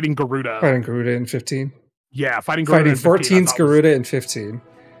Garuda. Fighting Garuda in 15. Yeah, fighting Garuda. Fighting 14's Garuda in 15.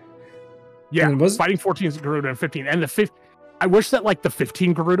 Yeah, And was fighting 14 is Garuda and 15. And I wish that like the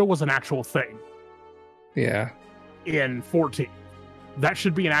 15 Garuda was an actual thing yeah. in 14. That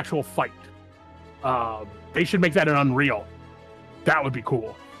should be an actual fight. They should make that an Unreal. That would be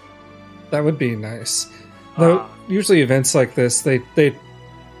cool. That would be nice. Though usually events like this, they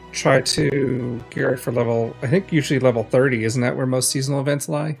try to gear it for level. I think usually level 30. Isn't that where most seasonal events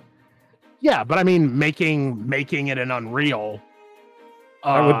lie? Yeah, but I mean, making it an Unreal.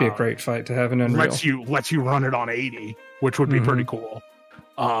 That would be a great fight to have an Unreal. Lets you run it on 80, which would be pretty cool.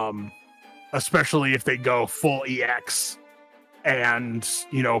 Especially if they go full EX and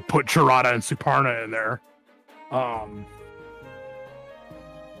put Chirata and Suparna in there.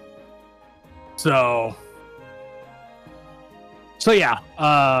 So yeah,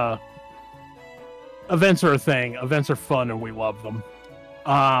 events are a thing. Events are fun and we love them.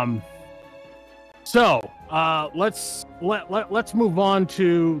 Let's move on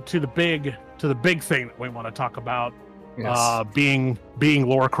to the big thing that we want to talk about. Yes. Being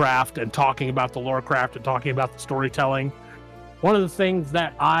Lorecraft and talking about the Lorecraft and talking about the storytelling. One of the things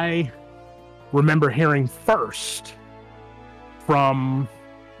that I remember hearing first from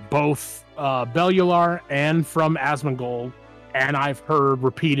both Bellular and from Asmongold, and I've heard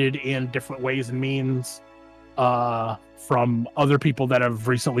repeated in different ways and means from other people that have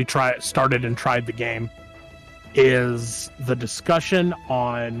recently started and tried the game, is the discussion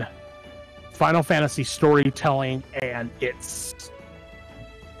on Final Fantasy storytelling and its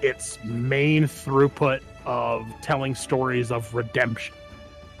main throughput of telling stories of redemption,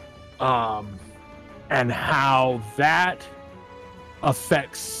 and how that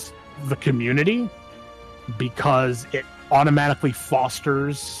affects the community because it automatically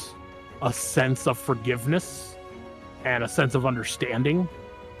fosters a sense of forgiveness and a sense of understanding,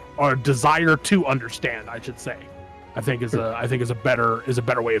 or desire to understand, I should say. I think is a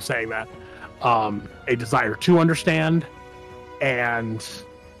better way of saying that. A desire to understand, and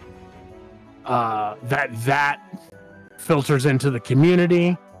that filters into the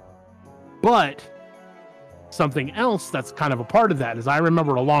community. But something else that's kind of a part of that is, I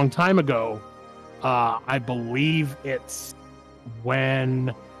remember a long time ago, I believe it's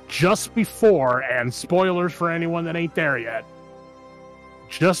when just before, and spoilers for anyone that ain't there yet,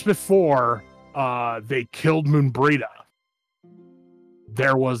 just before they killed Moonbrita,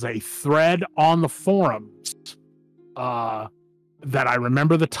 there was a thread on the forums that I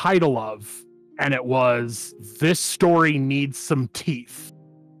remember the title of, and it was "This Story Needs Some Teeth."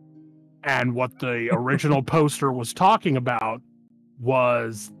 And what the original poster was talking about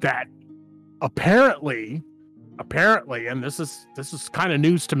was that apparently, and this is kind of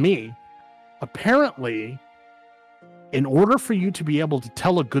news to me, apparently, in order for you to be able to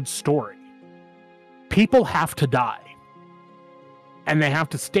tell a good story, people have to die. And they have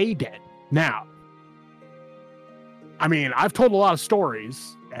to stay dead. Now, I mean, I've told a lot of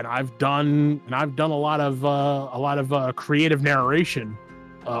stories, and I've done a lot of creative narration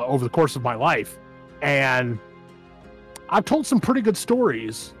over the course of my life, and I've told some pretty good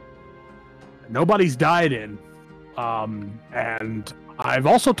stories nobody's died in, and I've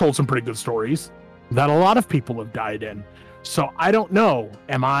also told some pretty good stories that a lot of people have died in. So I don't know,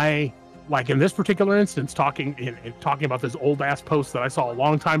 am I, like in this particular instance, talking about this old ass post that I saw a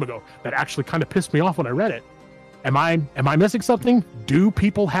long time ago that actually kind of pissed me off when I read it. Am I missing something? Do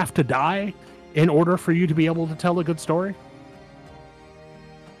people have to die in order for you to be able to tell a good story?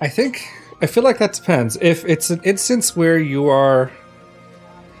 I feel like that depends. If it's an instance where you are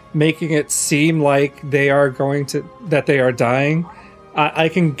making it seem like they are dying, I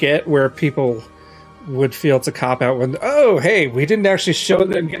can get where people would feel it's a cop out when, oh, hey, we didn't actually show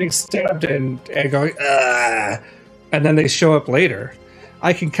them getting stabbed and going, and then they show up later.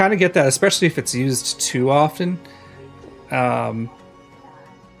 I can kind of get that, especially if it's used too often.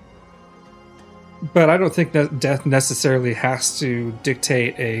 But I don't think that death necessarily has to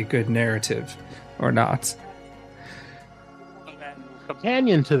dictate a good narrative or not. And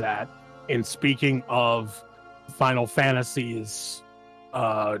companion to that, in speaking of Final Fantasy's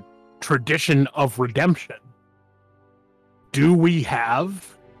tradition of redemption, do we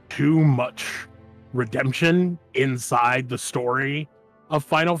have too much redemption inside the story of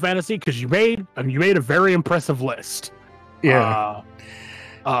Final Fantasy? Because you made a very impressive list. Yeah.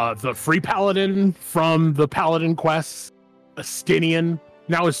 The free paladin from the paladin quests, Astinian.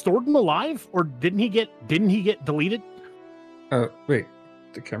 Now, is Thornton alive, or didn't he get deleted? Oh, wait,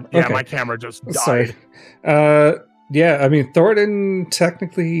 the camera. Yeah, okay. My camera just died. Sorry. Yeah, I mean, Thornton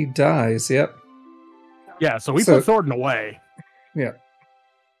technically dies. Yep. Yeah, so we put Thornton away. Yeah.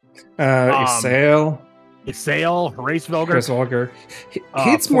 Isael. Isael, Hracevelger. Hracevelger.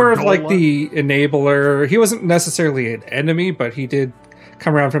 He's more of like the enabler. He wasn't necessarily an enemy, but he did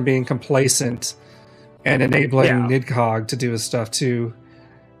come around from being complacent and enabling Nidhogg to do his stuff too.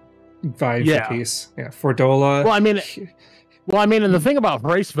 Vying for peace. Yeah, Fordola. Well, I mean, and the thing about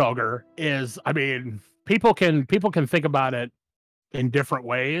Hracevelger is, I mean, people can think about it in different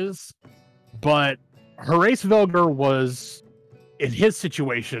ways, but Hracevelger was, in his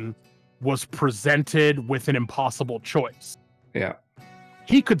situation, was presented with an impossible choice. Yeah.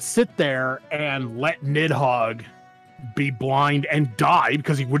 He could sit there and let Nidhogg be blind and die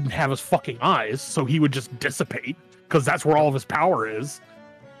because he wouldn't have his fucking eyes, so he would just dissipate because that's where all of his power is.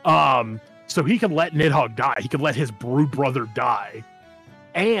 So he could let Nidhogg die. He could let his brood brother die,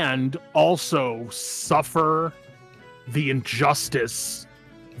 and also suffer the injustice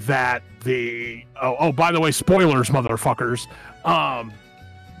that the by the way, spoilers, motherfuckers.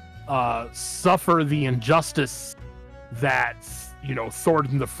 Suffer the injustice that, you know,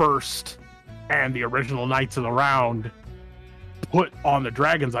 Thorin the First and the original Knights of the Round put on the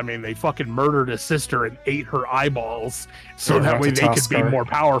dragons. I mean, they fucking murdered his sister and ate her eyeballs so that way they could be more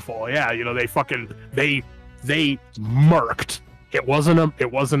powerful. Yeah, you know, they murked. It was a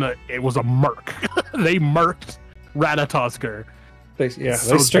murk. They murked Ratatoskr. They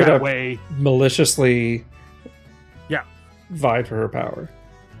straight up maliciously vied for her power.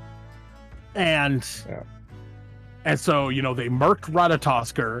 And so, you know, they murked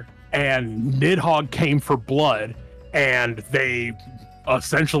Ratatoskr, and Nidhogg came for blood, and they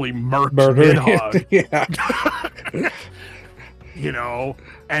essentially murked Nidhogg. You know,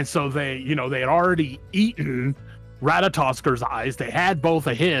 and so they had already eaten Ratatoskr's eyes. They had both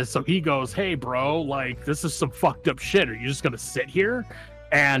of his, so he goes, "Hey, bro, like, this is some fucked up shit. Are you just gonna sit here?"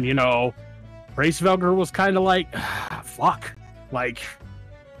 And, you know, Hracevelger was kind of like, fuck, like,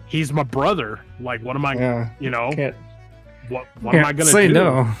 he's my brother. Like, what am I, you know, what am I gonna say do?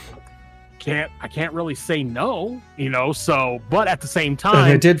 No. I can't really say no, you know. So, but at the same time,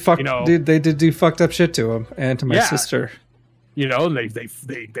 they did they did do fucked up shit to him and to my sister. You know, and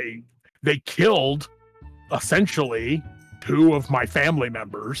they killed essentially 2 of my family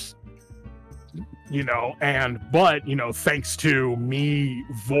members. You know, but you know, thanks to me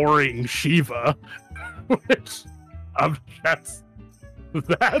voring Shiva, which that's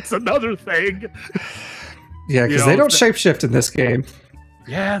another thing. Yeah, because they don't shapeshift in this game.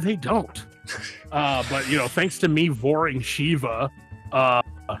 Yeah, they don't. But, you know, thanks to me voring Shiva,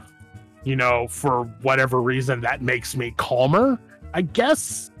 you know, for whatever reason, that makes me calmer, I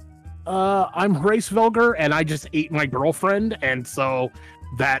guess. I'm Hracevelger, and I just ate my girlfriend, and so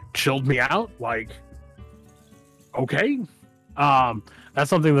that chilled me out. Like, okay. That's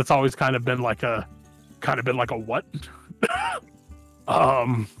something that's always kind of been like a what?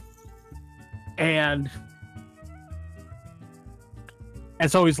 And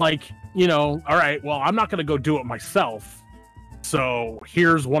so he's like, you know, all right, well, I'm not going to go do it myself. So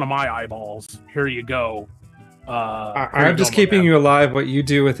here's one of my eyeballs. Here you go. I'm just keeping you alive. What you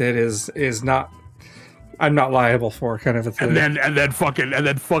do with it is not, I'm not liable for, kind of a thing. And then fucking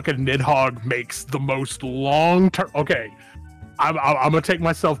Nidhogg makes the most long-term. Okay, I'm going to take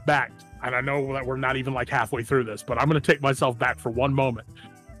myself back. And I know that we're not even like halfway through this, but I'm going to take myself back for one moment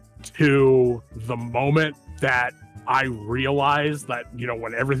to the moment that I realized that, you know,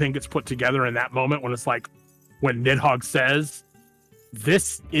 when everything gets put together in that moment, when it's like, when Nidhogg says,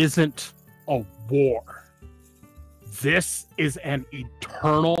 "This isn't a war. This is an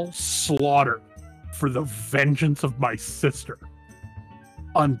eternal slaughter for the vengeance of my sister.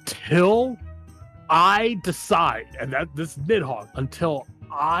 Until I decide," and that this Nidhogg, "until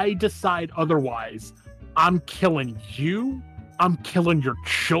I decide otherwise, I'm killing you, I'm killing your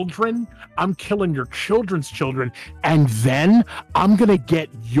children, I'm killing your children's children, and then I'm gonna get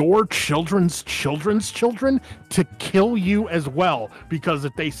your children's children's children to kill you as well, because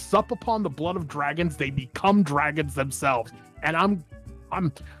if they sup upon the blood of dragons, they become dragons themselves." And I'm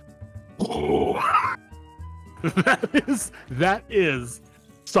oh, that is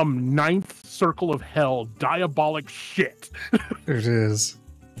some ninth circle of hell diabolic shit. It is.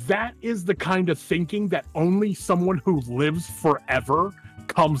 That is the kind of thinking that only someone who lives forever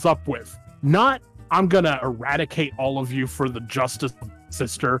comes up with. Not, "I'm gonna eradicate all of you for the justice of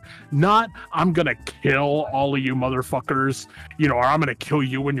sister." Not, "I'm gonna kill all of you motherfuckers, you know, or I'm gonna kill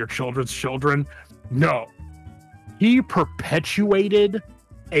you and your children's children." No. He perpetuated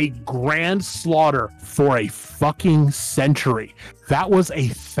a grand slaughter for a fucking century. That was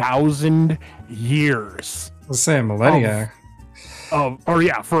 1,000 years. Let's say a millennia. For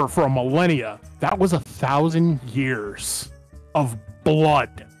a millennia. That was 1,000 years of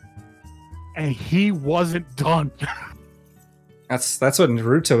blood. and he wasn't done. That's what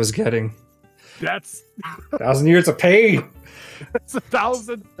Naruto was getting. That's 1,000 years of pain. That's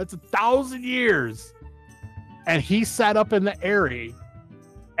 1,000 years. And he sat up in the area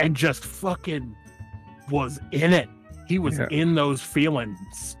and just fucking was in it. He was in those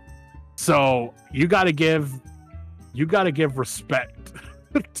feelings. So you gotta give respect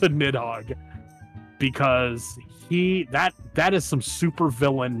to Nidhogg, because that is some super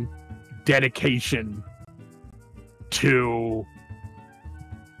villain dedication to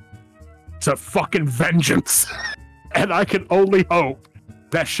fucking vengeance. And I can only hope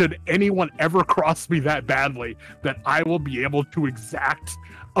that should anyone ever cross me that badly, that I will be able to exact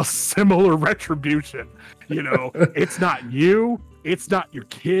a similar retribution. You know, it's not you, it's not your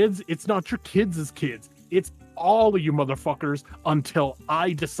kids, it's not your kids' kids. It's all of you motherfuckers until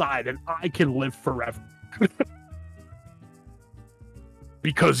I decide and I can live forever.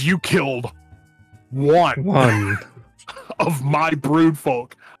 Because you killed one of my brood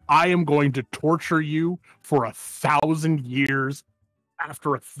folk. I am going to torture you for 1,000 years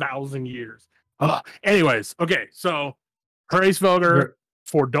after 1,000 years. Anyways, okay, so Hraesvelgr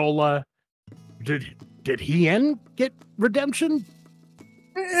for Dola, did he get redemption?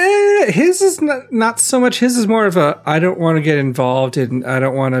 His is not so much. His is more of a, I don't want to get involved and I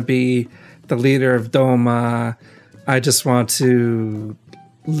don't want to be the leader of Doma. I just want to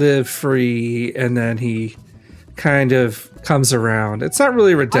live free, and then he kind of comes around. It's not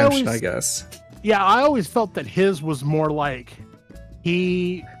really redemption, I guess. Yeah, I always felt that his was more like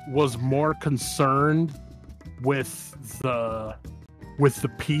he was more concerned with the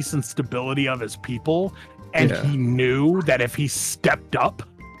peace and stability of his people, and he knew that if he stepped up,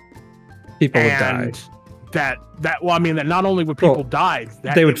 people would die. That not only would people die,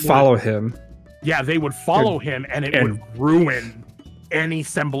 that they would follow him. Yeah, they would follow him, and it would ruin any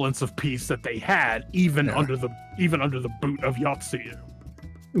semblance of peace that they had, even under the boot of Yotsuyu.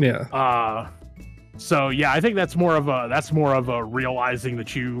 Yeah. So yeah, I think that's more of a realizing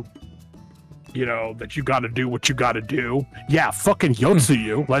that you got to do what you got to do. Yeah, fucking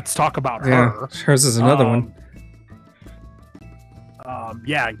Yotsuyu. Let's talk about her. Hers is another one.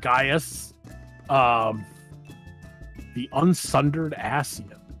 Yeah, Gaius. The Unsundered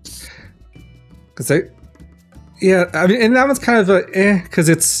Asians. I mean, and that one's kind of because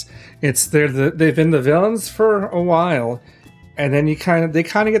they've been the villains for a while, and then they kind of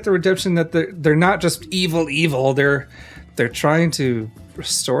get the redemption that they're not just evil. They're trying to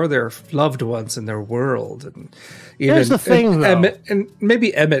restore their loved ones in their world, and here's the thing, though. And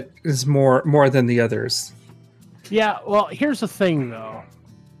maybe Emmett is more than the others. Yeah, well, here's the thing, though,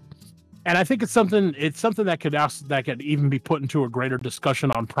 and I think it's something that could even be put into a greater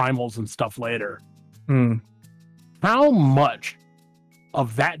discussion on primals and stuff later. How much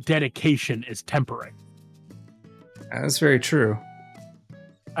of that dedication is tempering? That's very true.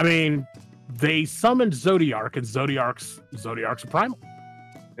 I mean, they summoned Zodiark, and Zodiark's a primal.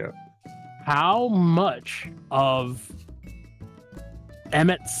 Yeah. How much of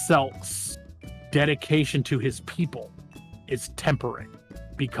Emmett Selk's dedication to his people is tempering?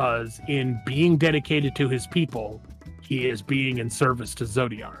 Because in being dedicated to his people, he is being in service to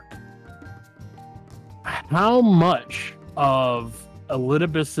Zodiark. How much of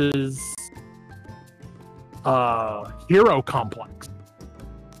Elidibus's hero complex,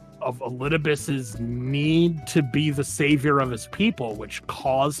 of Elidibus's need to be the savior of his people, which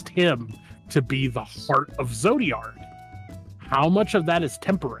caused him to be the heart of Zodiark, how much of that is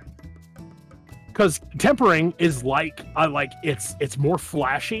tempering? Because tempering is it's more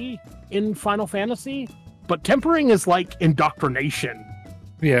flashy in Final Fantasy, but tempering is like indoctrination.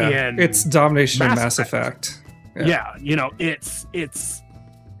 Yeah, it's domination in Mass Effect. Yeah, it's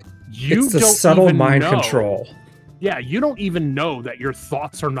the subtle mind control. Yeah, you don't even know that your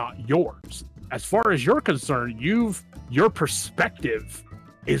thoughts are not yours. As far as you're concerned, your perspective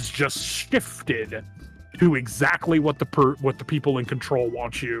is just shifted to exactly what the people in control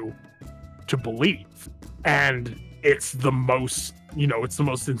want you to believe, and it's the most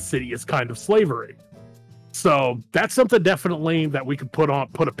insidious kind of slavery. So that's something definitely that we could put a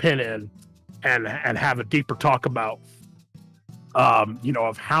pin in and have a deeper talk about.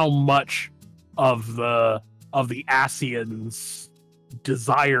 Of how much of the Asians'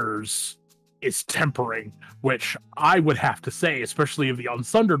 desires is tempering, which I would have to say, especially of the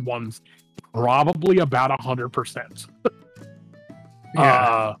Unsundered ones, probably about 100%.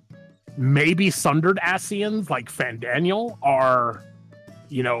 Yeah. Maybe Sundered Asians like Fandaniel are,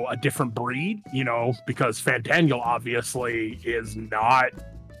 a different breed, because Fandaniel obviously is not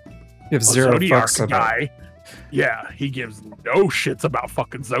a Zodiark guy. Yeah, he gives no shits about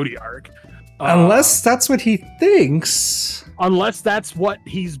fucking Zodiark. Unless that's what he thinks. Unless that's what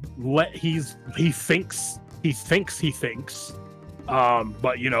he thinks.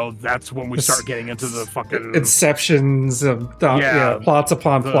 But you know, that's when we start getting into the fucking inceptions of plots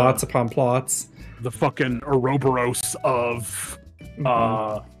upon plots upon plots. The fucking Ouroboros of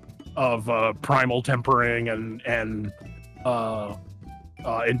primal tempering and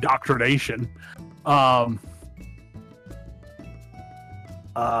indoctrination.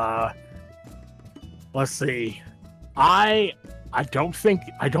 Let's see. I don't think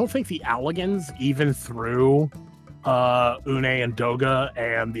the Alligans even threw Une and Doga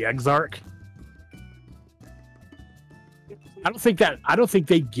and the Exarch. I don't think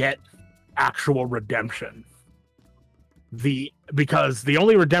they get actual redemption. Because the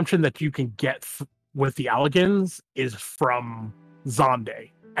only redemption that you can get with the Alligans is from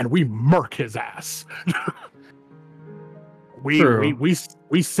Zonde, and we murk his ass. we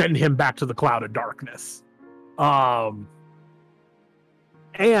send him back to the cloud of darkness. And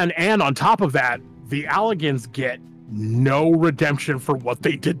on top of that, the Alligans get no redemption for what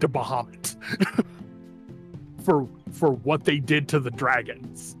they did to Bahamut. for what they did to the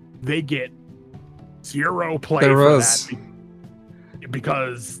dragons. They get zero play for that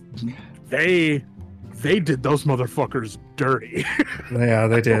because they did those motherfuckers dirty. Yeah,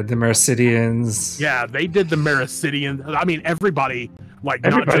 they did. The Mercidians. Yeah, they did the Mercidians. I mean, everybody, not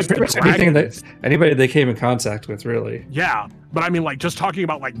just anybody they came in contact with, really. Yeah, but I mean, just talking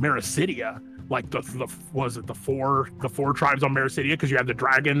about Mericidia, the four tribes on Mericidia, because you have the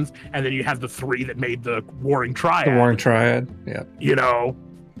dragons, and then you have the three that made the Warring Triad. The Warring Triad, yeah. You know,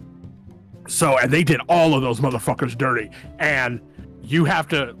 so and they did all of those motherfuckers dirty, and you have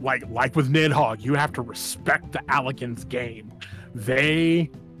to like with Nidhogg, you have to respect the Alligans game. They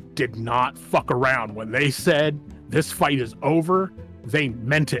did not fuck around when they said this fight is over. They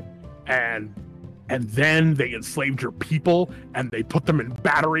meant it, and then they enslaved your people and they put them in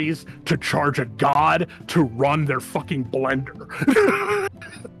batteries to charge a god to run their fucking blender.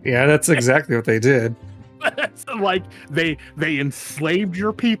 Yeah, that's exactly what they did. So, they enslaved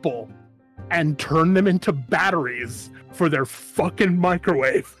your people and turned them into batteries for their fucking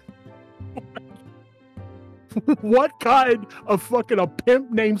microwave. What kind of fucking a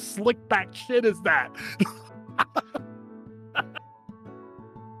pimp named Slickback shit is that?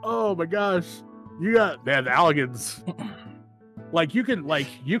 Oh my gosh. You got the Alligans.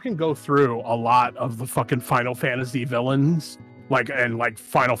 You can go through a lot of the fucking Final Fantasy villains, and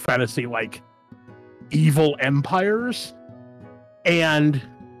Final Fantasy evil empires. And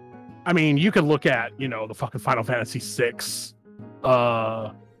I mean, you can look at, the fucking Final Fantasy VI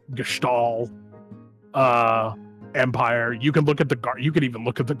Gestalt empire. You can look at you could even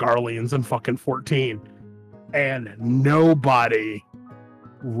look at the Garleans in fucking 14. And nobody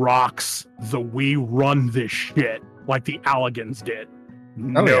rocks the we run this shit like the Alligans did. Oh,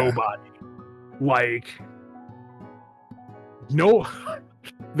 nobody. Yeah. No,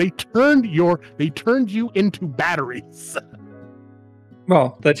 they turned you into batteries.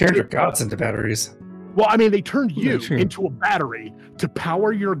 Well, they turned your gods into batteries. Well, I mean, they turned you into a battery to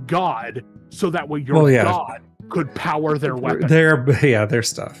power your god, so that way your god could power their weapons. Their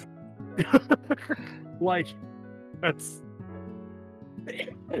stuff. That's.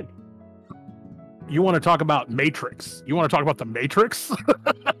 You want to talk about Matrix? You want to talk about the Matrix?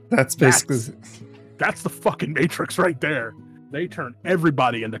 That's basically. That's the fucking Matrix right there. They turn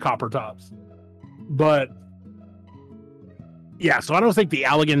everybody into copper tops. But yeah, so I don't think the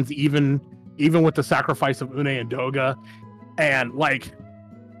Alligans, even with the sacrifice of Une and Doga, and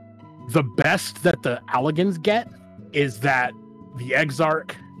the best that the Alligans get is that the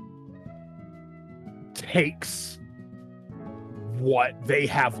Exarch takes what they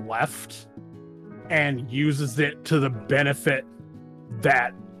have left and uses it to the benefit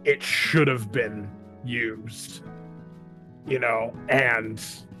that it should have been used, and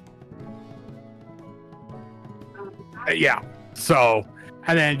yeah. So,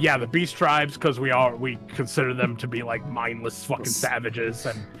 and then the beast tribes, because we consider them to be mindless fucking savages,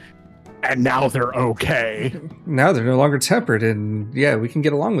 and now they're okay. Now they're no longer tempered, and we can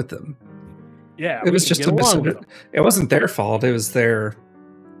get along with them. Yeah, it was just it wasn't their fault. It was the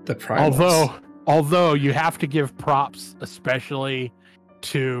primals. Although you have to give props, especially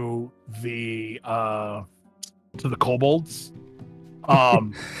to the kobolds,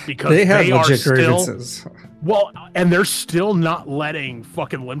 because they have legit grievances. Well, and they're still not letting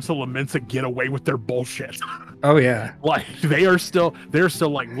fucking Limsa Laminsa get away with their bullshit. Oh yeah, they're still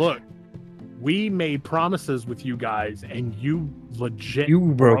look, we made promises with you guys, and you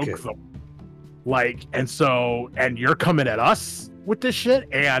broke them. And you're coming at us with this shit,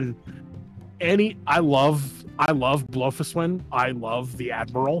 and I love Blofuswin. I love the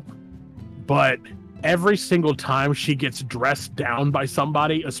Admiral, but every single time she gets dressed down by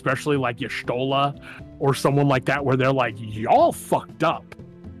somebody, especially like Y'shtola or someone like that, where they're like, y'all fucked up.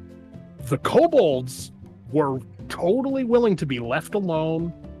 The kobolds were totally willing to be left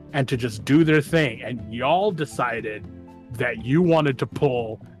alone and to just do their thing. And y'all decided that you wanted to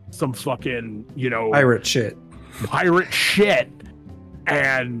pull some fucking, pirate shit.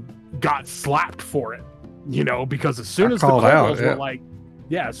 And got slapped for it, because as soon as the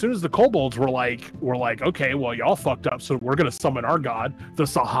kobolds were like, okay, well, y'all fucked up, so we're gonna summon our god. The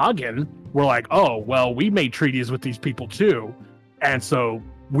Sahagin were like, oh, well, we made treaties with these people too, and so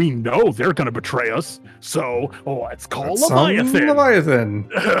we know they're gonna betray us. So let's call Leviathan.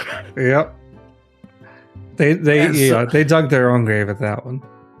 Yep. They dug their own grave at that one.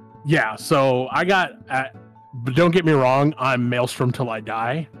 Yeah. So but don't get me wrong, I'm Maelstrom till I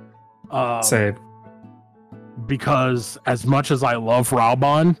die. Same. Because as much as I love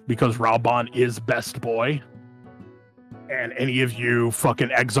Raubon, because Raubon is best boy, and any of you fucking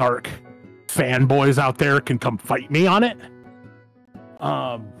Exarch fanboys out there can come fight me on it.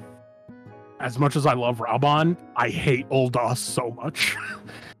 As much as I love Raubon, I hate Ul'dah so much.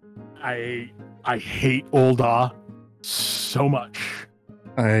 I hate Ul'dah so much.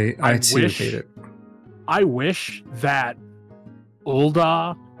 I too hate it. I wish that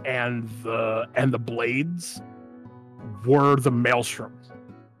Ul'dah and the Blades were the Maelstrom,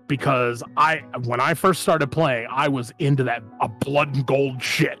 because when I first started playing, I was into that blood and gold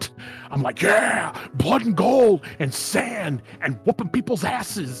shit. I'm like, yeah, blood and gold and sand and whooping people's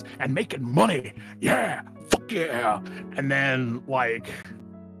asses and making money. Yeah, fuck yeah. And then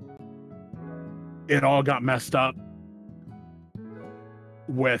it all got messed up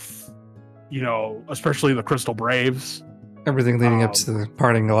with, especially the Crystal Braves. Everything leading up to the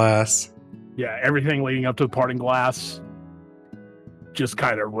Parting Glass. Yeah, everything leading up to the Parting Glass just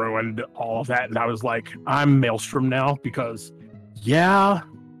kind of ruined all of that. And I was like, I'm Maelstrom now, because, yeah,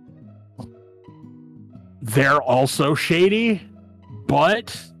 they're also shady,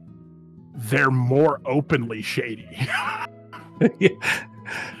 but they're more openly shady. Yeah.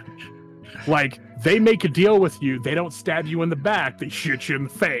 Like, they make a deal with you. They don't stab you in the back. They shoot you in the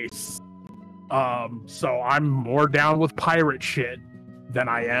face. So I'm more down with pirate shit than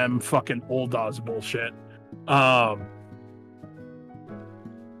I am fucking Ul'dah's bullshit.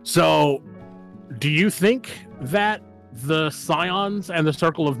 So do you think that the Scions and the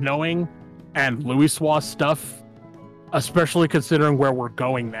Circle of Knowing and Louisoix stuff, especially considering where we're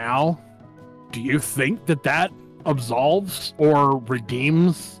going now, do you think that absolves or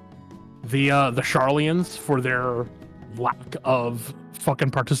redeems the Sharlayans for their lack of fucking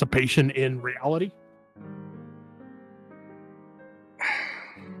participation in reality?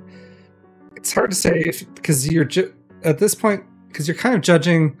 It's hard to say because you're at this point, because you're kind of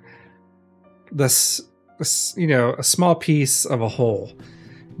judging this, a small piece of a whole.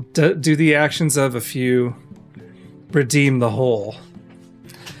 Do the actions of a few redeem the whole?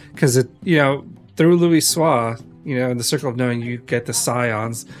 Because through Louisoix, in the Circle of Knowing, you get the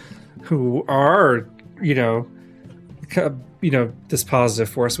Scions, who are this positive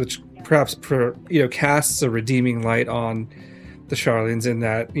force, which perhaps casts a redeeming light on the Sharlayans in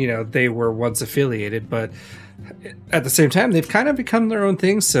that they were once affiliated, but at the same time they've kind of become their own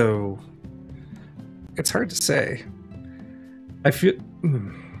thing, so it's hard to say. I feel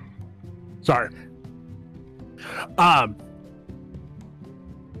sorry. I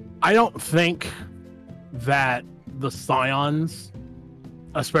don't think that the Scions,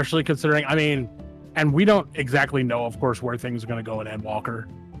 especially considering, and we don't exactly know, of course, where things are going to go in Endwalker.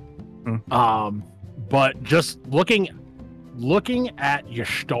 But just looking at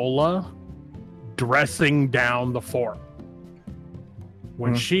Y'shtola dressing down the fort,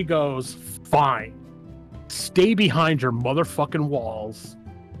 when she goes, fine, stay behind your motherfucking walls.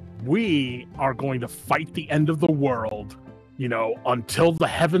 We are going to fight the end of the world, until the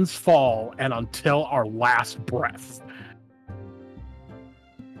heavens fall and until our last breath.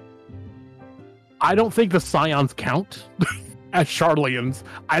 I don't think the Scions count as Sharlayans.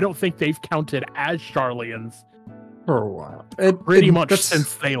 I don't think they've counted as Sharlayans for a while. Pretty much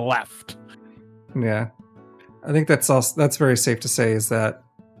since they left. Yeah. I think that's very safe to say, is that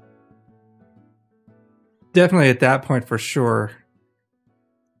definitely at that point for sure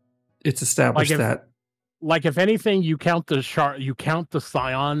it's established if anything, you count the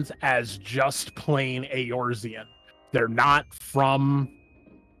Scions as just plain Eorzean. They're not from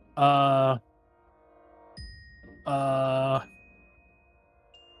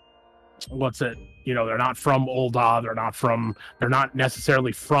what's it? You know, they're not from Ul'dah. They're not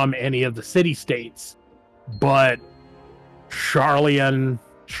necessarily from any of the city states, but Charlia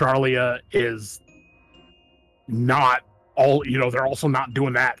is not all, you know, they're also not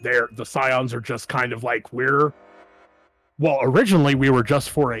doing that. The Scions are just kind of like, originally we were just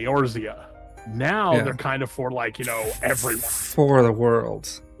for Eorzea. Now they're kind of for, like, you know, everyone. For the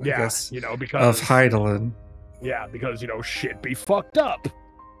world. I guess, you know, because of Hydaelyn. Yeah, because, you know, shit be fucked up.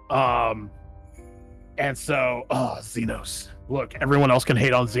 And so, Xenos. Look, everyone else can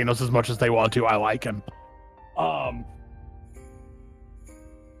hate on Xenos as much as they want to. I like him.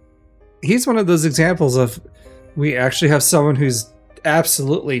 He's one of those examples of we actually have someone who's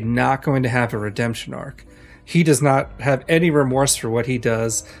absolutely not going to have a redemption arc. He does not have any remorse for what he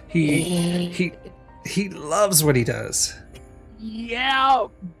does. He loves what he does. Yeah,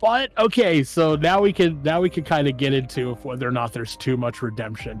 but okay, so now we can kind of get into whether or not there's too much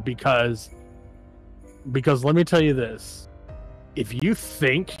redemption, because let me tell you this. If you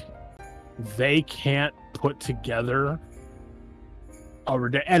think they can't put together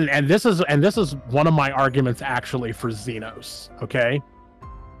and this is one of my arguments actually for Xenos, okay?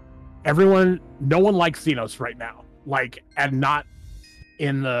 No one likes Xenos right now. Like, and not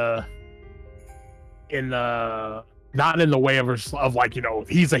in the not in the way of like, you know,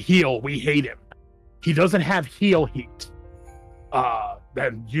 he's a heel, we hate him. He doesn't have heel heat.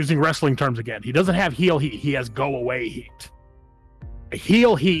 And using wrestling terms again, he doesn't have heel heat, he has go away heat.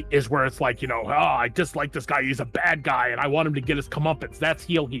 Heel heat is where it's like, you know, I dislike this guy, he's a bad guy, and I want him to get his comeuppance. That's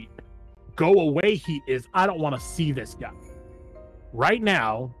heel heat. Go away heat is, I don't want to see this guy. Right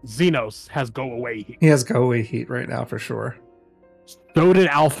now, Xenos has go away heat. He has go away heat right now for sure. So did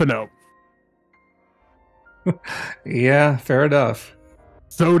Alphino. Yeah, fair enough.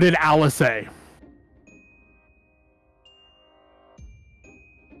 So did Alisaie.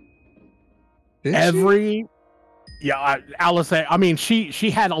 Alisaie, I mean,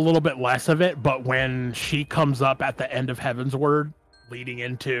 she had a little bit less of it, but when she comes up at the end of Heavensward, leading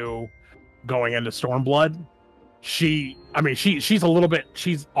into going into Stormblood, she's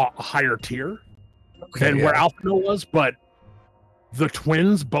a higher tier than where Alphino was, but the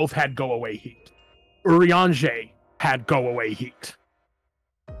twins both had go away heat. Urianger had go away heat.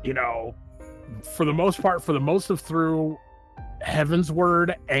 You know, for the most part, through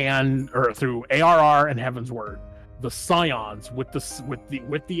Heavensward or through ARR and Heavensward, the Scions, with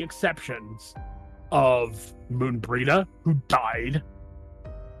the exceptions of Moonbrita, who died,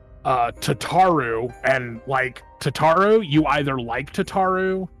 Tataru, and like Tataru, you either like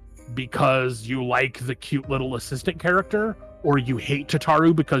Tataru because you like the cute little assistant character, or you hate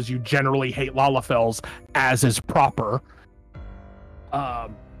Tataru because you generally hate Lalafels, as is proper.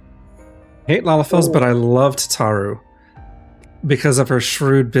 Hate Lalafels, but I love Tataru because of her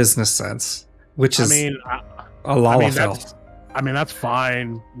shrewd business sense, which is a Lalafell. I mean, that's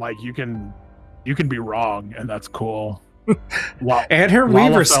fine. Like, you can be wrong, and that's cool. And her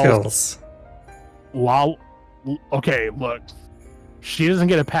Weaver skills. Okay, look, she doesn't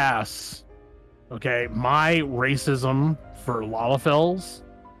get a pass. Okay, my racism for Lalafels,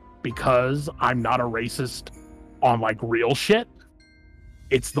 because I'm not a racist on like real shit,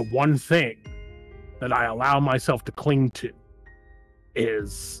 it's the one thing that I allow myself to cling to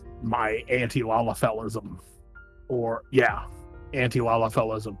is my anti-Lalafellism. Or,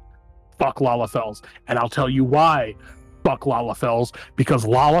 anti-Lalafellism. Fuck Lalafels. And I'll tell you why fuck Lalafels, because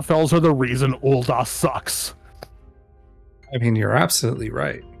Lalafels are the reason Ul'dah sucks. I mean, you're absolutely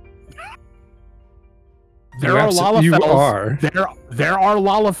right. There are Lalafels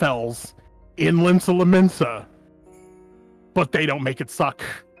in Limsa Lominsa, but they don't make it suck.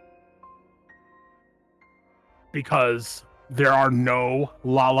 Because there are no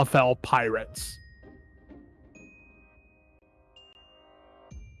Lalafell pirates.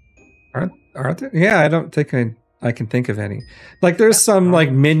 Aren't there? Yeah, I don't think I can think of any. Like, there's some like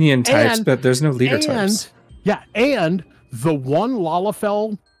minion types, but there's no leader types. Yeah, and the one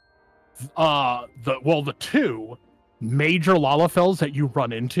Lalafell, the two major Lalafells that you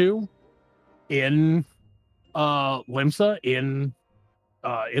run into in Limsa, in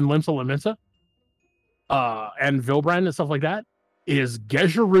Limsa Lominsa, and Vilbrand and stuff like that, is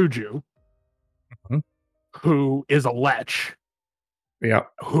Gejaruju, who is a lech. Yeah.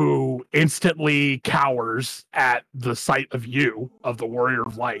 Who instantly cowers at the sight of you, of the Warrior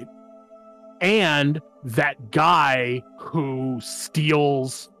of Light. And that guy who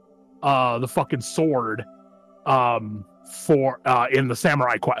steals the fucking sword for in the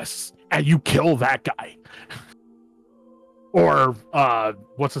samurai quests, and you kill that guy. Or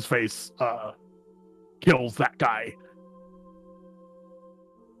what's his face kills that guy.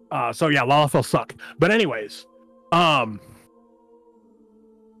 So yeah, Lalafell suck. But anyways, what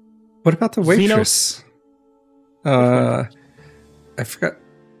about the waitress? I forgot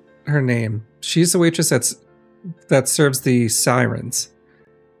her name. She's the waitress that serves the sirens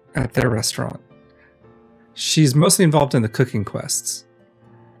at their restaurant. She's mostly involved in the cooking quests.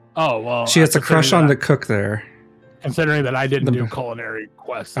 Oh, well. She has a crush on the cook there. Considering that I didn't do culinary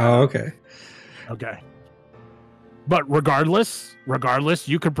quests. Oh, okay. Okay. But regardless,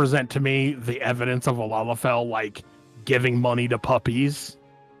 you could present to me the evidence of a Lalafell, like, giving money to puppies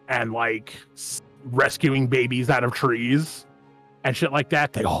and, like, rescuing babies out of trees and shit like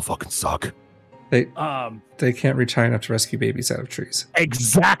that. They all fucking suck. They can't reach high enough to rescue babies out of trees.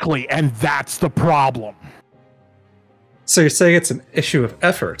 Exactly, and that's the problem. So you're saying it's an issue of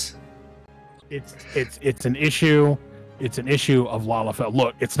effort? It's an issue. It's an issue of Lalafell.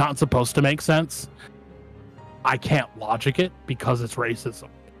 Look, it's not supposed to make sense. I can't logic it because it's racism.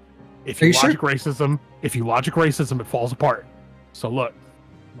 If you logic racism, it falls apart. So look,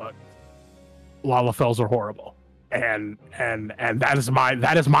 Lalafells are horrible, and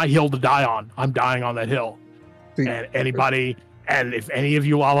that is my hill to die on. I'm dying on that hill. And if any of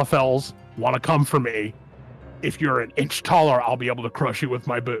you Lalafells want to come for me, if you're an inch taller, I'll be able to crush you with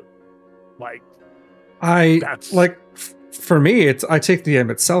my boot. Like, for me, I take the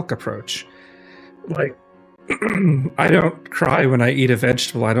Emmett Selk approach. Like, I don't cry when I eat a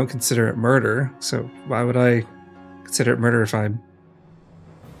vegetable. I don't consider it murder. So why would I consider it murder if I'm,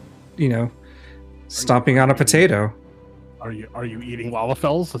 stomping on a potato? Are you eating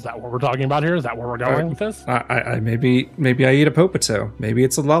Lalafells? Is that what we're talking about here? Is that where we're going with this? I maybe I eat a Popoto. Maybe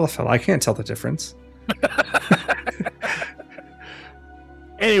it's a Lalafell. I can't tell the difference.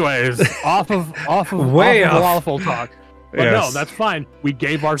 Anyways, off of Lalafell talk. But yes. No, that's fine. We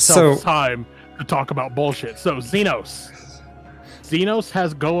gave ourselves time to talk about bullshit. So Xenos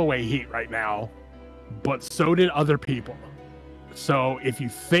has go away heat right now, but so did other people. So if you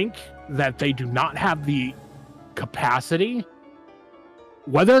think that they do not have the capacity,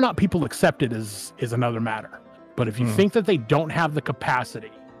 whether or not people accept it is another matter. But if you think that they don't have the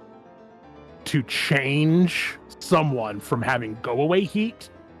capacity to change someone from having go away heat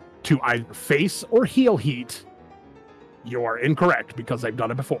to either face or heal heat, you are incorrect because they've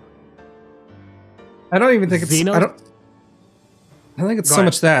done it before. I don't even think it's. I don't think it's so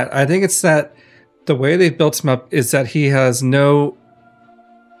much that. I think it's that the way they've built him up is that he has no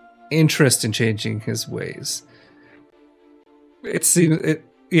interest in changing his ways.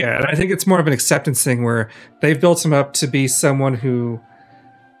 Yeah. I think it's more of an acceptance thing where they've built him up to be someone who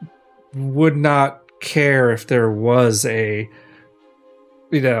would not care if there was a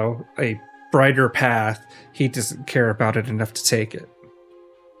brighter path. He doesn't care about it enough to take it.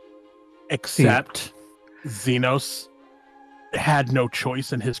 Except Xenos had no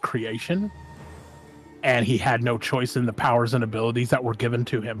choice in his creation, and he had no choice in the powers and abilities that were given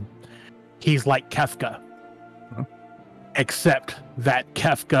to him. He's like Kefka, except that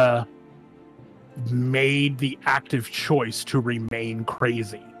Kefka made the active choice to remain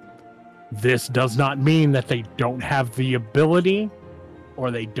crazy. This does not mean that they don't have the ability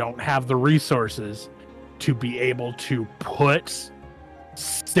or they don't have the resources to be able to put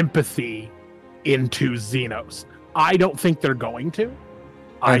sympathy into Xenos. I don't think they're going to.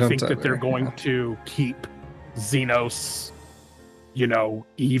 I think that they're going to keep Xenos,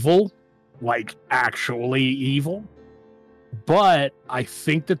 evil, like actually evil. But I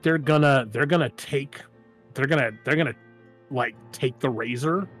think that they're gonna take the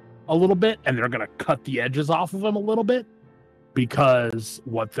razor a little bit and they're gonna cut the edges off of him a little bit, because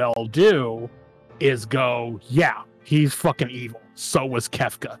what they'll do is go, yeah, he's fucking evil. So was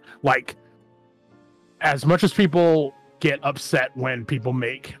Kefka. Like, as much as people get upset when people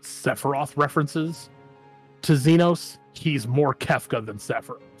make Sephiroth references to Xenos, he's more Kefka than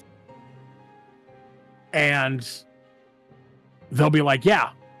Sephiroth. And they'll be like, yeah,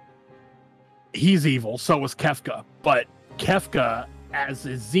 he's evil, so was Kefka. But Kefka, as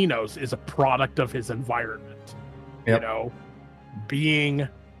is Xenos, is a product of his environment. Yep. Being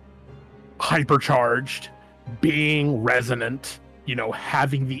hypercharged, being resonant,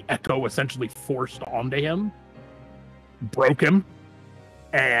 having the echo essentially forced onto him, broke him,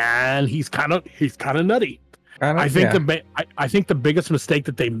 and he's kind of nutty. I think the biggest mistake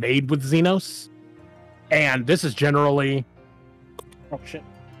that they made with Xenos, and this is generally, oh shit,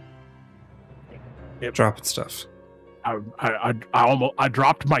 dropping stuff. I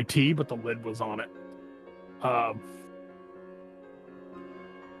dropped my tea, but the lid was on it.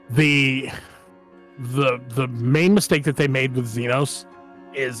 The main mistake that they made with Xenos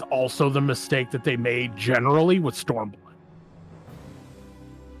is also the mistake that they made generally with Stormblood.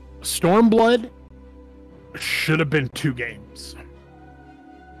 Stormblood should have been 2 games.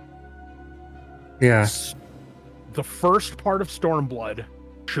 Yeah. The first part of Stormblood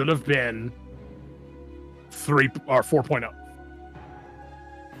should have been 3 or 4.0.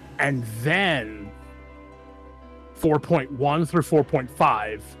 And then 4.1 through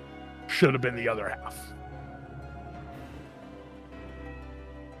 4.5 should have been the other half.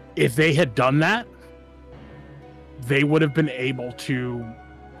 If they had done that, they would have been able to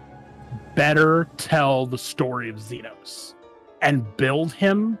better tell the story of Xenos and build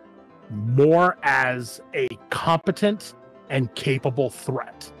him more as a competent and capable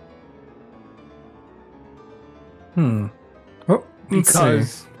threat. Oh,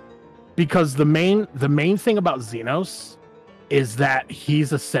 because the main thing about Xenos is that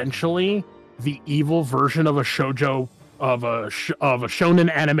he's essentially the evil version of a shoujo of a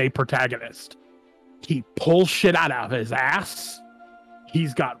shonen anime protagonist. He pulls shit out of his ass.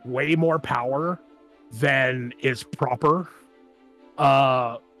 He's got way more power than is proper.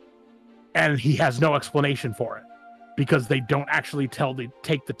 And he has no explanation for it because they don't actually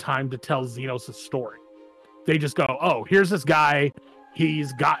take the time to tell Xenos' story. They just go, oh, here's this guy.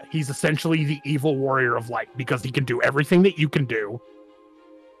 He's essentially the evil warrior of light because he can do everything that you can do,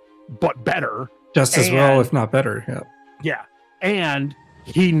 but better. Just as well, if not better. Yeah. Yeah. And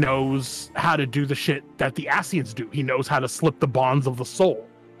he knows how to do the shit that the Asians do. He knows how to slip the bonds of the soul.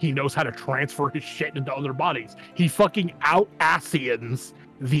 He knows how to transfer his shit into other bodies. He fucking out-Asians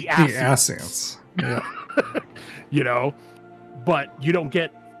the Asians. Yeah. You know, but you don't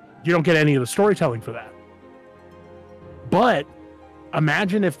get any of the storytelling for that. But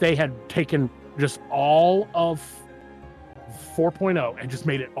imagine if they had taken just all of 4.0 and just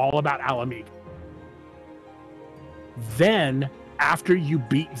made it all about Alameda. Then, after you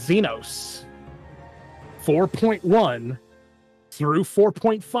beat Xenos, 4.1 through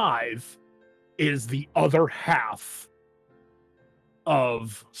 4.5 is the other half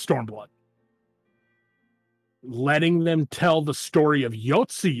of Stormblood. Letting them tell the story of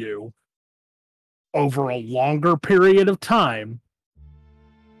Yotsuyu over a longer period of time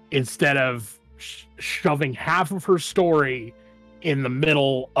instead of shoving half of her story in the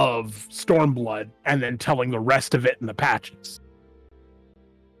middle of Stormblood and then telling the rest of it in the patches.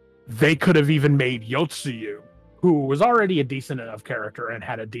 They could have even made Yotsuyu, who was already a decent enough character and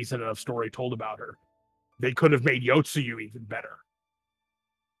had a decent enough story told about her. They could have made Yotsuyu even better.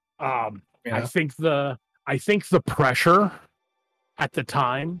 Yeah. I think the pressure at the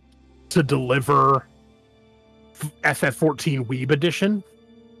time to deliver FF14 Weeb Edition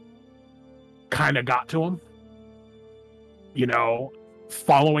kind of got to him. You know,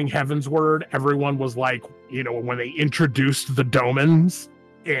 following Heaven's Word, everyone was like, you know, when they introduced the Domans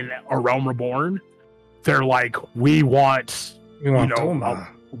in A Realm Reborn, they're like, we want Doma.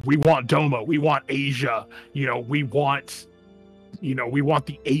 We want Doma. We want Asia. You know, we want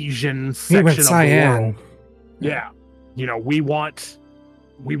the Asian section of the world. Yeah. You know, we want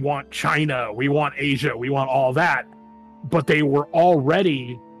China. We want Asia. We want all that. But they were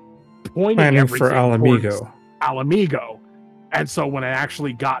already pointing everything for Alamigo. And so when it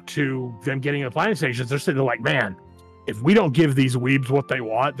actually got to them getting the planning stations, they're sitting there like, man, if we don't give these weebs what they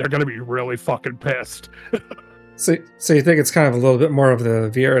want, they're going to be really fucking pissed. So you think it's kind of a little bit more of the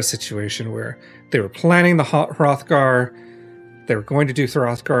Viera situation where they were planning the Hrothgar, they were going to do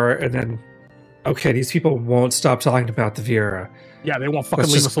Hrothgar, and then, okay, these people won't stop talking about the Viera. Yeah, they won't fucking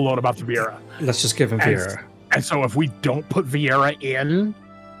leave us alone about the Viera. Let's just give them Viera. And so if we don't put Viera in,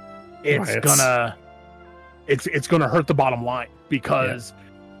 it's gonna hurt the bottom line because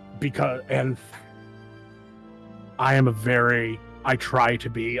and I try to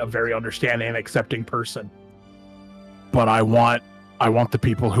be a very understanding and accepting person. But I want the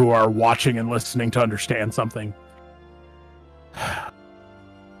people who are watching and listening to understand something.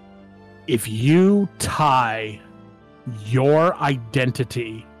 If you tie your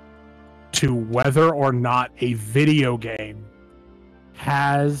identity to whether or not a video game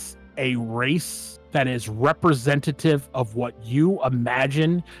has a race that is representative of what you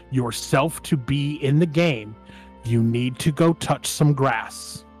imagine yourself to be in the game, you need to go touch some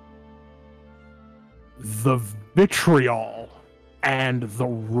grass. The vitriol and the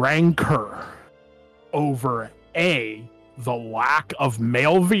rancor over A, the lack of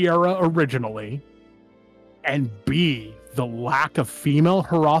male Viera originally, and B, the lack of female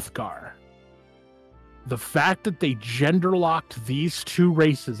Hrothgar. The fact that they gender locked these two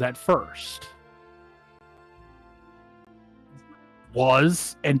races at first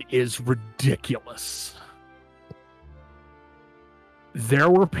was and is ridiculous. There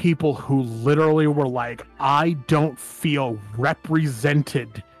were people who literally were like, I don't feel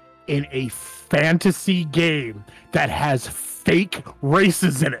represented in a fantasy game that has fake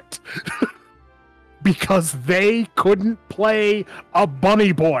races in it because they couldn't play a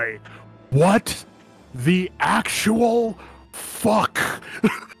bunny boy. What the actual fuck?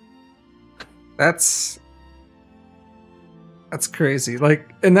 That's crazy. Like,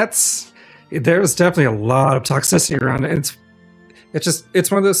 and there's definitely a lot of toxicity around it.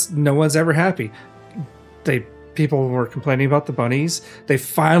 It's one of those, no one's ever happy. People were complaining about the bunnies. They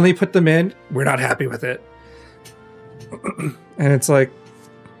finally put them in. We're not happy with it. And it's like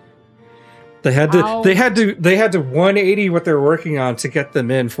they had to 180 what they're working on to get them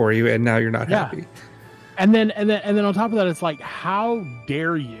in for you, and now you're not happy. And then on top of that, it's like, how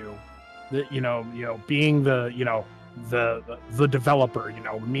dare you, being the developer,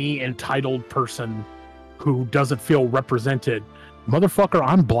 me, entitled person who doesn't feel represented. Motherfucker,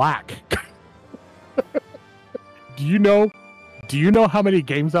 I'm black. Do you know how many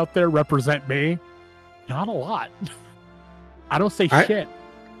games out there represent me? Not a lot. I don't say shit.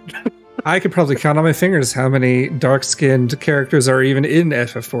 I could probably count on my fingers how many dark-skinned characters are even in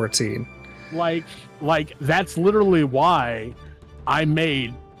FF14. Like that's literally why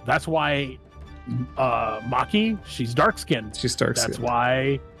that's why Maki, she's dark-skinned. She's dark-skinned. That's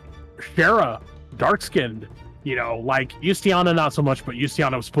why Shara, dark-skinned. Like Justiana, not so much, but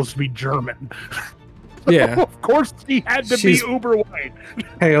Justiana was supposed to be German. Yeah. Of course she had to be uber white.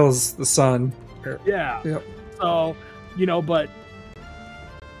 Hails the sun. Yeah. Yep. So, but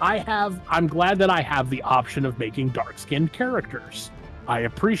I'm glad that I have the option of making dark-skinned characters. I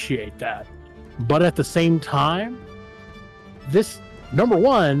appreciate that. But at the same time, number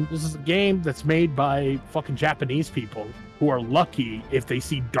one, this is a game that's made by fucking Japanese people who are lucky if they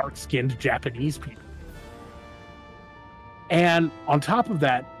see dark-skinned Japanese people. And on top of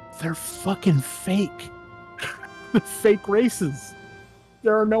that, they're fucking fake. The fake races.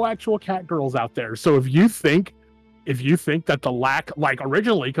 There are no actual cat girls out there. So if you think that the lack, like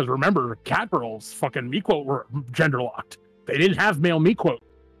originally, because remember, cat girls, fucking Miquote were gender locked. They didn't have male Miquote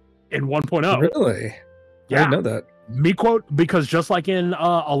in 1.0. Really? Yeah. I didn't know that. Miquote, because just like in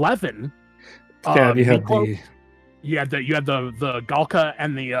 11, yeah, you had Miquote, you had the Galka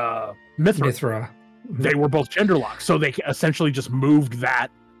and the Mithra. They were both gender locked, so they essentially just moved that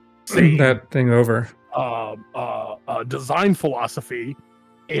thing over. Design philosophy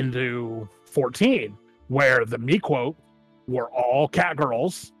into 14, where the Miquote were all cat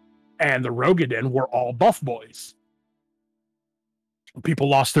girls and the Rogadin were all buff boys. People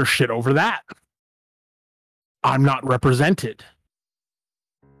lost their shit over that. I'm not represented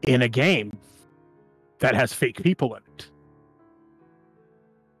in a game that has fake people in it.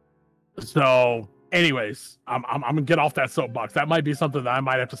 So, anyways, I'm gonna get off that soapbox. That might be something that I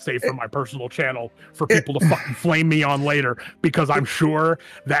might have to save for my personal channel for people to fucking flame me on later, because I'm sure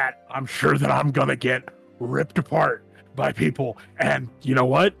that I'm gonna get ripped apart by people. And you know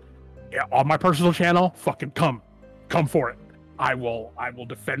what? Yeah, on my personal channel, fucking come for it. I will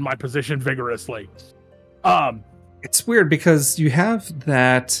defend my position vigorously. It's weird because you have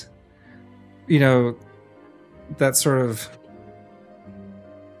that, that sort of,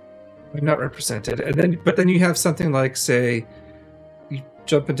 I'm not represented, but then you have something like, say, you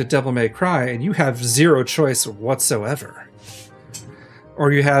jump into Devil May Cry and you have zero choice whatsoever,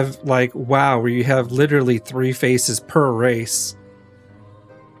 or you have like WoW, where you have literally 3 faces per race,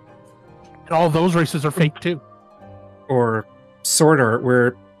 and all those races are fake too, or Sword Art,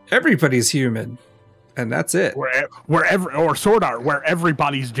 where everybody's human and that's it, or Sword Art, where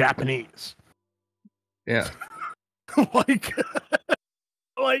everybody's Japanese. Yeah. like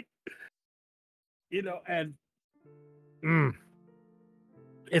and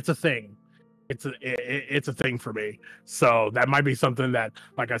it's a thing. It's a thing for me. So that might be something that,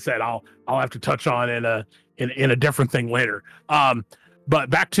 like I said, I'll have to touch on in a different thing later. But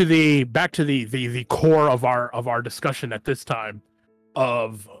back to the core of our discussion at this time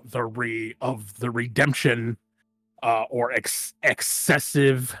of the redemption or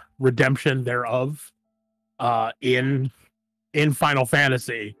excessive redemption thereof in Final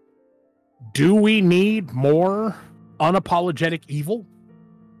Fantasy. Do we need more unapologetic evil?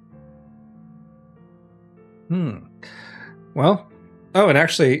 Well, and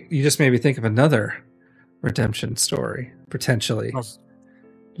actually, you just made me think of another redemption story, potentially.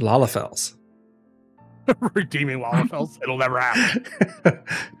 Lalafels. Redeeming Lalafels? It'll never happen.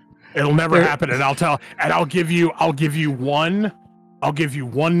 It'll never happen, and I'll give you one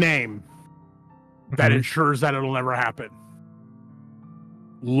name that ensures that it'll never happen.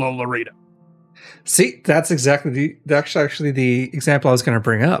 Lolarita. See, that's actually the example I was going to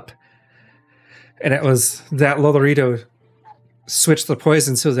bring up. And it was that Lolarito switched the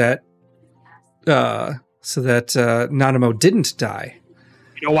poison so that Nanamo didn't die.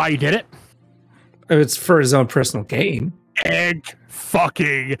 You know why he did it? It's for his own personal gain.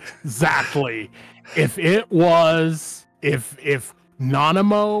 Fucking exactly. If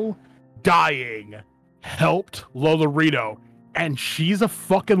Nanamo dying helped Lolarito, and she's a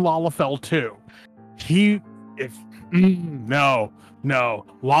fucking Lalafell too. No,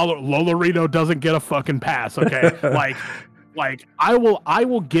 Lolarito doesn't get a fucking pass. Okay, like I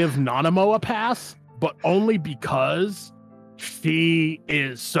will give Nanamo a pass, but only because she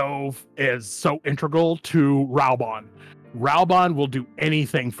is so integral to Raubon. Raubon will do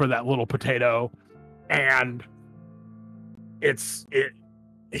anything for that little potato, and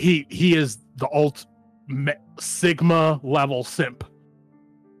he is the Sigma level simp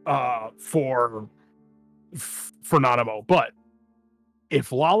for Nanamo. But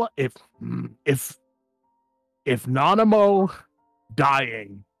if Nanamo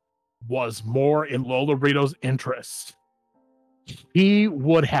dying was more in Lolarito's interest, he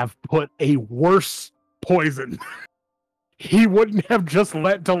would have put a worse poison. He wouldn't have just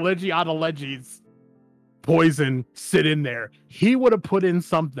let Telegi's poison sit in there. He would have put in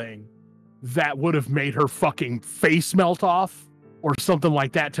something that would have made her fucking face melt off or something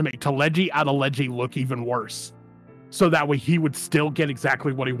like that to make Telegi look even worse. So that way he would still get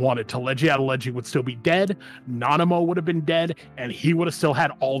exactly what he wanted. Telegi would still be dead, Nanamo would have been dead, and he would have still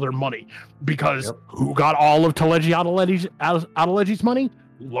had all their money. Because who got all of Telegi money?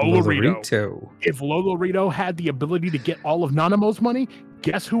 Lolarito. If Lolarito had the ability to get all of Nanamo's money,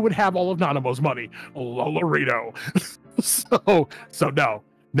 guess who would have all of Nanamo's money? Lolarito. So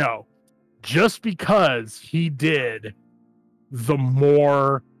no. Just because he did the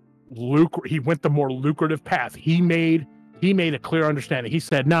more he went the more lucrative path. He made a clear understanding. He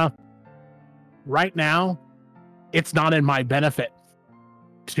said, "No, right now, it's not in my benefit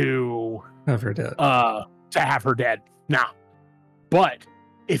to have her dead. Now, but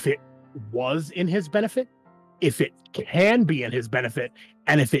if it was in his benefit, if it can be in his benefit,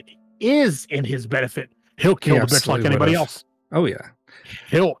 and if it is in his benefit, he'll kill the bitch like anybody else. Oh yeah,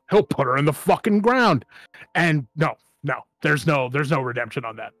 he'll put her in the fucking ground. And no, there's no redemption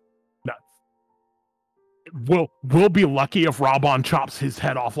on that. No, we'll be lucky if Raubon chops his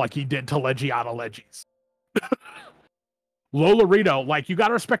head off like he did to Legi's. Lolarito, like, you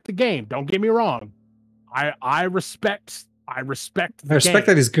gotta respect the game. Don't get me wrong. I respect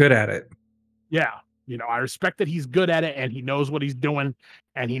that he's good at it. Yeah. I respect that he's good at it and he knows what he's doing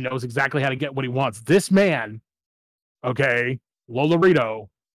and he knows exactly how to get what he wants. This man, okay, Lolarito,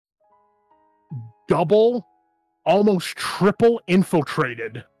 almost triple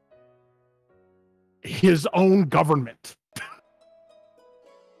infiltrated his own government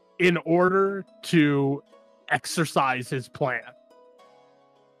in order to exercise his plan.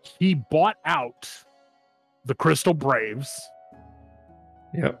 He bought out the Crystal Braves.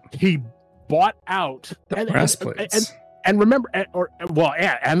 Yep. He bought out the brass blades. And remember,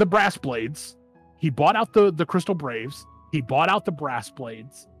 and the brass blades. He bought out the Crystal Braves. He bought out the brass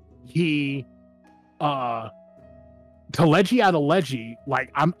blades. He Telegi,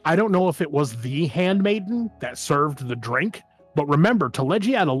 like, I don't know if it was the handmaiden that served the drink, but remember,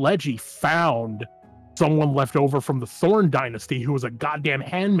 Telegi found someone left over from the Thorn dynasty who was a goddamn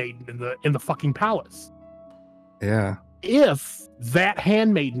handmaiden in the fucking palace. Yeah. If that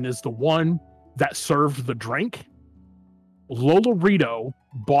handmaiden is the one that served the drink, Lolarito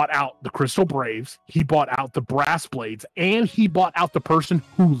bought out the Crystal Braves, he bought out the brass blades, and he bought out the person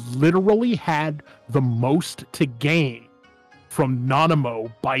who literally had the most to gain from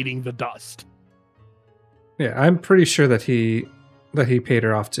Nanamo biting the dust. Yeah, I'm pretty sure that he paid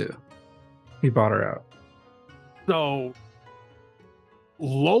her off too. He bought her out. So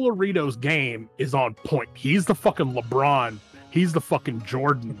Lolarito's game is on point. He's the fucking LeBron. He's the fucking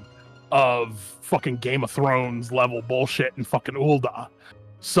Jordan of fucking Game of Thrones level bullshit and fucking Ulda.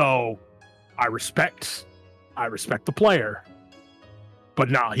 So I respect the player. But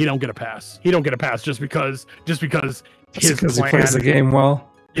nah, he don't get a pass. He don't get a pass just because his plan, he plays the game well.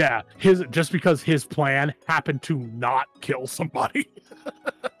 Yeah, just because his plan happened to not kill somebody.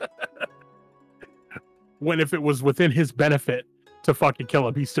 When if it was within his benefit to fucking kill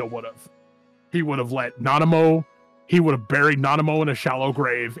him, he still would have. He would have let Nanamo, he would have buried Nanamo in a shallow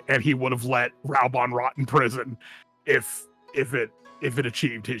grave, and he would have let Raubon rot in prison if it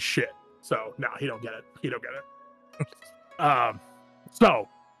achieved his shit. So no, he don't get it. He don't get it. So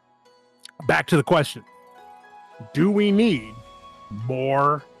back to the question. Do we need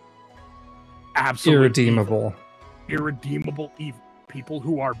more absolute irredeemable evil? People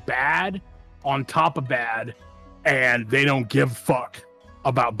who are bad on top of bad and they don't give a fuck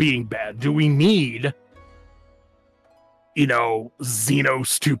about being bad? Do we need, you know,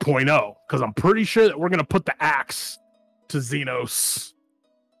 Xenos 2.0? Because I'm pretty sure that we're going to put the axe to Xenos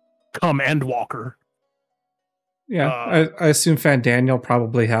come Endwalker. Yeah, I assume Fandaniel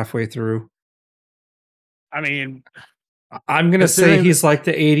probably halfway through. I mean, I'm going to say he's like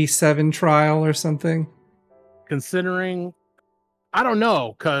the 87 trial or something. Considering, I don't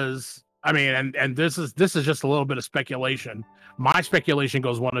know, because I mean, and this is just a little bit of speculation. My speculation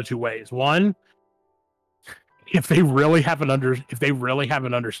goes one of two ways. One, if they really have an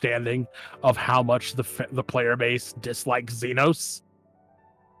understanding of how much the player base dislikes Xenos,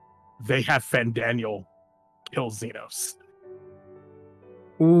 they have Fandaniel kill Xenos.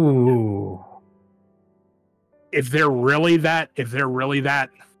 Ooh. If they're really that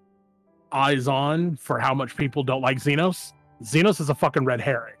eyes on for how much people don't like Xenos is a fucking red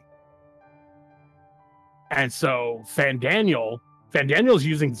herring. And so Fandaniel's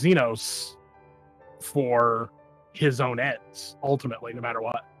using Xenos for his own ends, ultimately, no matter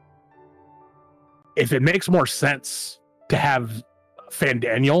what. If it makes more sense to have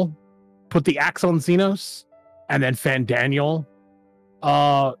Fandaniel put the axe on Xenos, and then Fandaniel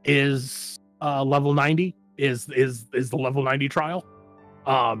is level 90, is the level 90 trial.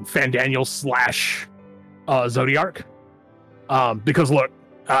 Fandaniel / Zodiark. Because look,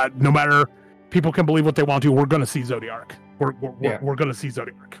 no matter, people can believe what they want to, we're gonna see Zodiark. We're gonna see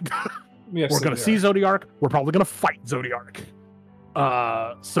Zodiark. We're gonna see Zodiark. We're probably gonna fight Zodiark.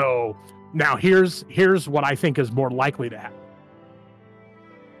 So now here's what I think is more likely to happen.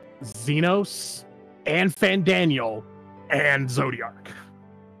 Xenos and Fandaniel and Zodiark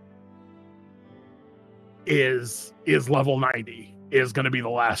is level 90, is going to be the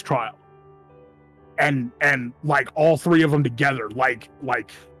last trial, and like all three of them together, like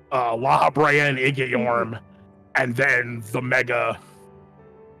La Brea and Igayorm, and then the mega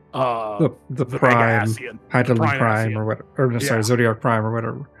the prime Hydaelyn Prime or what, or sorry, Zodiark Prime or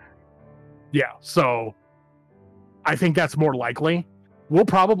whatever. Yeah, so I think that's more likely. We'll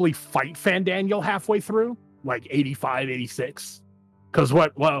probably fight Fandaniel halfway through, like 85, 86. Because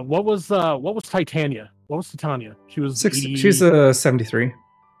what was Titania? What was Titania? She was she's 73. She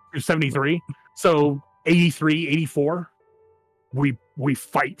was 73. So 83, 84. We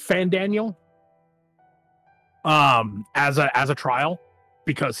fight Fandaniel as a trial,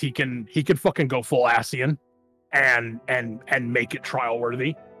 because he can fucking go full Ascian and make it trial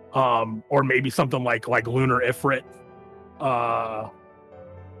worthy. Or maybe something like Lunar Ifrit.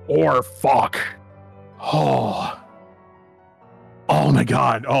 Or fuck. Oh my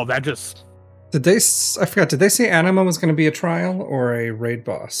god. Oh, that just... I forgot, did they say Anima was going to be a trial or a raid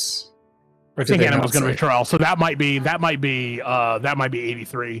boss? Or I think Anima was going to be a trial, so that might be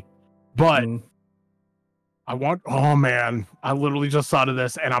 83. But oh man, I literally just thought of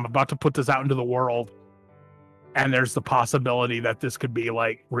this, and I'm about to put this out into the world, and there's the possibility that this could be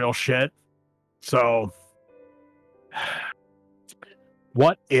like real shit. So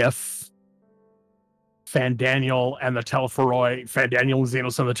what if Fandaniel and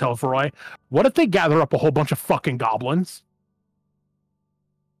Xenos and the Telferoi, what if they gather up a whole bunch of fucking goblins?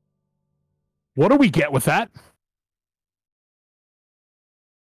 What do we get with that?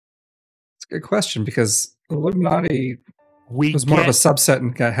 It's a good question, because Illuminati was more of a subset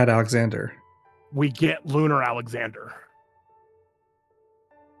and had Alexander. We get Lunar Alexander.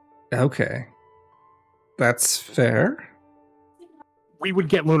 Okay. That's fair. We would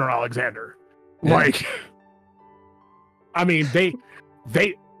get Lunar Alexander. Yeah. Like, I mean, they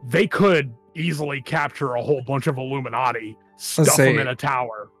could easily capture a whole bunch of Illuminati, stuff them in a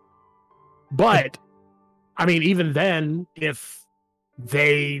tower. But, I mean, even then, if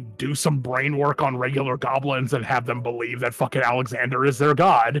they do some brain work on regular goblins and have them believe that fucking Alexander is their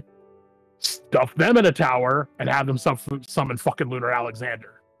god, stuff them in a tower and have them summon fucking Lunar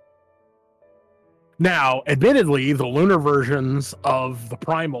Alexander. Now, admittedly, the lunar versions of the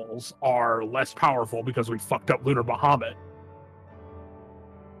primals are less powerful because we fucked up Lunar Bahamut.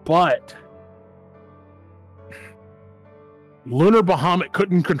 But Lunar Bahamut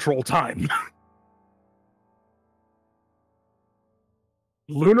couldn't control time.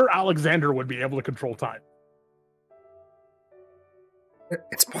 Lunar Alexander would be able to control time.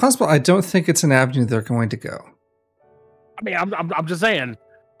 It's possible. I don't think it's an avenue they're going to go. I mean, I'm just saying.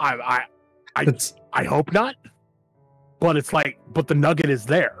 I hope not. But it's like, but the nugget is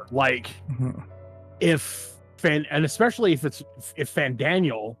there. Like, and especially if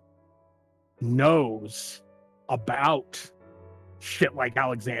Fandaniel knows about shit like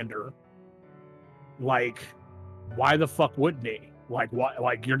Alexander, like, why the fuck wouldn't he? Like, what?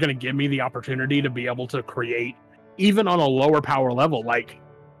 Like, you're gonna give me the opportunity to be able to create even on a lower power level, like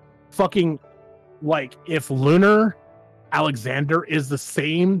fucking, like if Lunar Alexander is the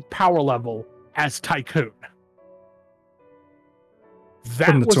same power level as Tycoon,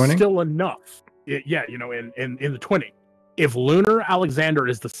 that was twinning? still enough. Yeah, you know, in the twinning, if Lunar Alexander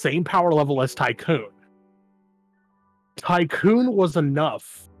is the same power level as Tycoon, Tycoon was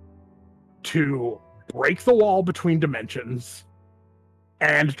enough to break the wall between dimensions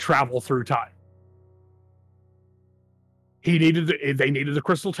and travel through time. They needed the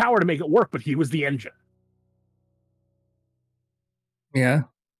crystal tower to make it work, but he was the engine. Yeah.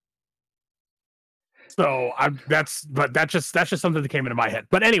 So that's just something that came into my head.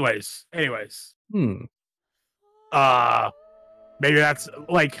 But anyways. Maybe that's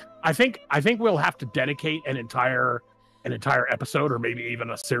like, I think we'll have to dedicate an entire episode, or maybe even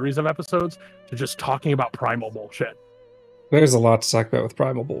a series of episodes, to just talking about primal bullshit. There's a lot to talk about with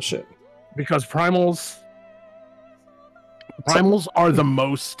primal bullshit. Because primals are the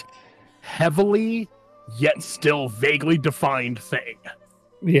most heavily yet still vaguely defined thing.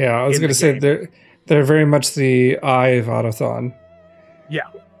 Yeah, I was going to say they're very much the eye of Autothon. Yeah.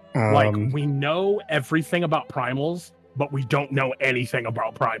 Like, we know everything about primals, but we don't know anything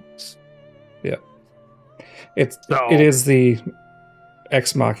about primals. Yeah. It is the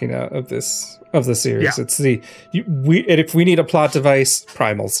ex machina of the series. Yeah. It's if we need a plot device,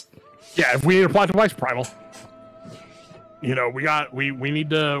 primals. Yeah, if we need a plot device, primal. You know, we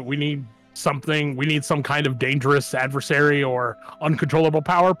need something. We need some kind of dangerous adversary or uncontrollable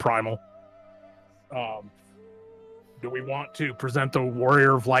power, primal. Do we want to present the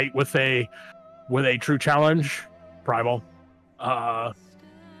Warrior of Light with a true challenge, primal? Was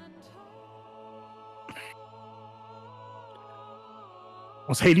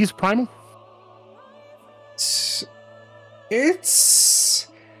Hades primal? It's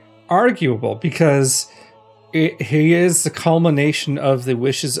arguable because he is the culmination of the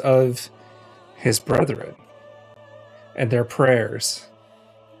wishes of his brethren and their prayers.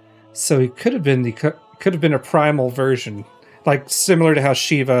 So he could have been a primal version, like similar to how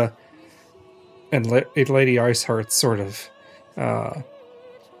Shiva and Lady Iceheart sort of,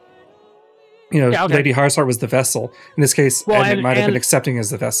 Lady Iceheart was the vessel in this case, and it might have been accepting as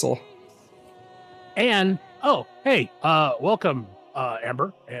the vessel. And welcome,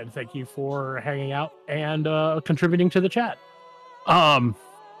 Amber, and thank you for hanging out and contributing to the chat.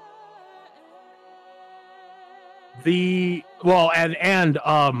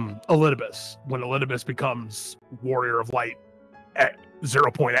 Elidibus, when Elidibus becomes Warrior of Light at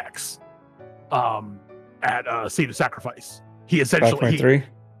 0.x at Seed of Sacrifice, he essentially 5.3.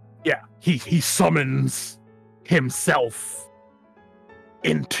 He summons himself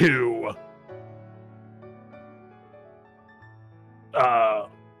into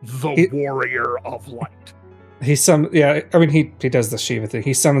the Warrior of Light. He does the Shiva thing.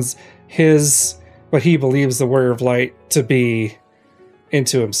 He summons what he believes the Warrior of Light to be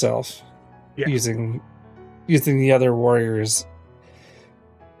into himself, using the other warriors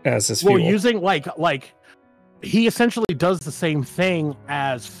as his fuel. Well, using like he essentially does the same thing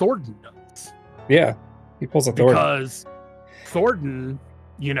as Thornton does. Yeah, he pulls a Thornton. Because Thornton,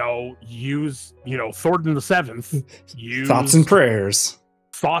 Thornton the Seventh, thoughts and prayers.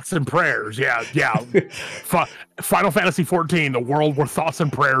 Thoughts and prayers, yeah. Final Fantasy XIV, the world where thoughts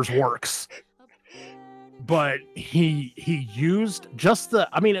and prayers works. But he used just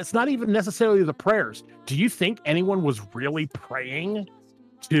it's not even necessarily the prayers. Do you think anyone was really praying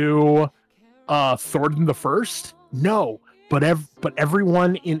to Thornton the First? No, but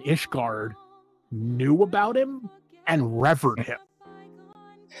everyone in Ishgard knew about him and revered him.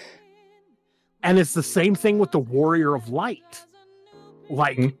 And it's the same thing with the Warrior of Light.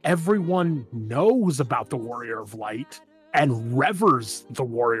 Like, everyone knows about the Warrior of Light and reveres the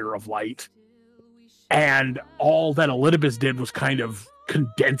Warrior of Light. And all that Elidibus did was kind of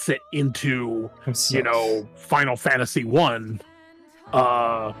condense it into, Final Fantasy I,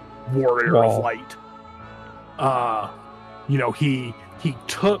 Warrior of Light. He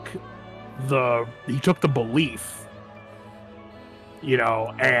took the belief,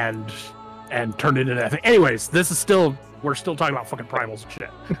 and turned it into that thing. Anyways, we're still talking about fucking primals and shit.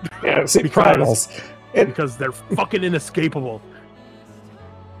 Yeah, primals. Because they're fucking inescapable.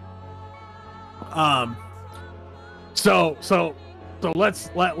 So let's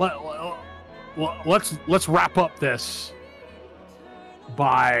wrap up this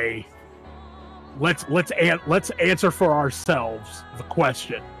by let's answer for ourselves the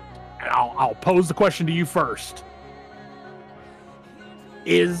question, and I'll pose the question to you first.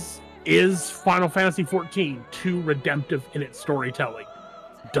 Is Final Fantasy XIV too redemptive in its storytelling?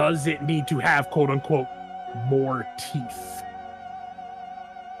 Does it need to have quote unquote more teeth.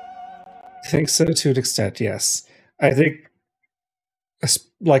 I think so to an extent, yes. I think,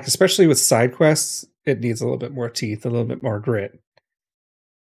 like, especially with side quests, it needs a little bit more teeth, a little bit more grit.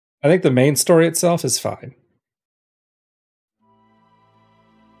 I think the main story itself is fine.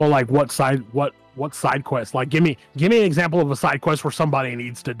 Well, like what side quest? Like, give me an example of a side quest where somebody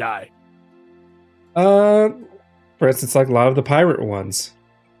needs to die. For instance, like a lot of the pirate ones,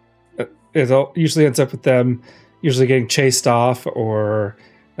 it usually ends up with them usually getting chased off or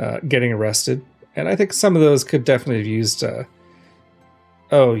getting arrested. And I think some of those could definitely have used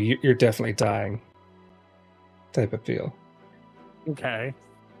oh, you're definitely dying type of feel. Okay.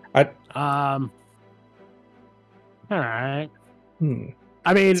 All right.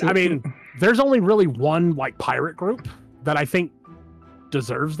 I mean, there's only really one like pirate group that I think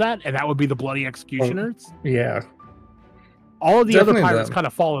deserves that, and that would be the Bloody Executioners. Yeah. All of the Definitely other pirates them. kind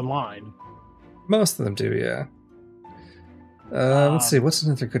of fall in line. Most of them do, yeah. Let's see, what's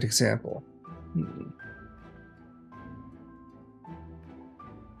another good example? And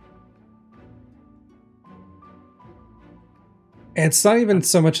it's not even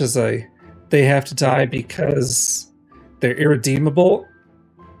so much as they have to die because they're irredeemable,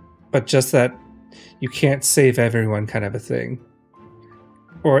 but just that you can't save everyone kind of a thing.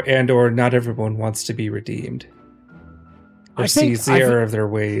 Or not everyone wants to be redeemed. Or sees the error of their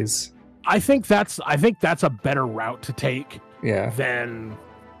ways. I think that's a better route to take. Yeah.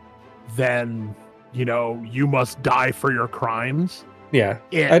 Than you must die for your crimes. Yeah.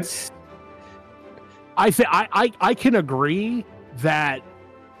 I can agree that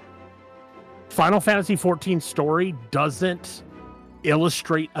Final Fantasy XIV story doesn't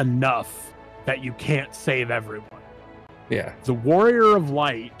illustrate enough that you can't save everyone. Yeah. The Warrior of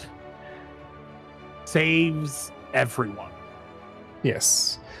Light saves everyone.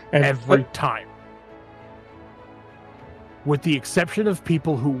 Yes. And every time. With the exception of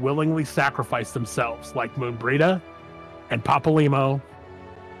people who willingly sacrifice themselves, like Moonbrita and Papalymo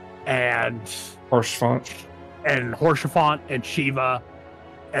and Horsefont and Shiva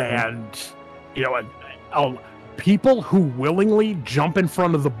and people who willingly jump in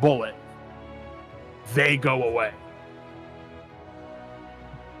front of the bullet, they go away.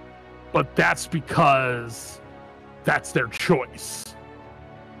 But that's because that's their choice.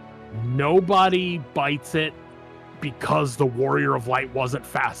 Nobody bites it because the Warrior of Light wasn't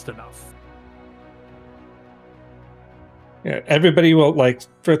fast enough. Yeah, everybody will, like,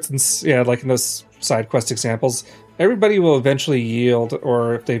 for instance, like in those side quest examples, everybody will eventually yield,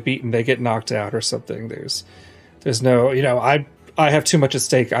 or if they've beaten, they get knocked out or something. There's no, I have too much at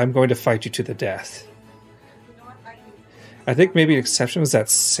stake. I'm going to fight you to the death. I think maybe an exception was that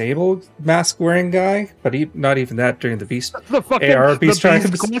sable mask wearing guy, but not even that during the Beast AR Beast Tribe.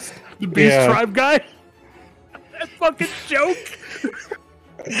 The Beast Tribe guy. That fucking joke.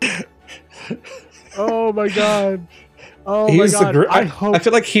 Oh my god. Oh my god. I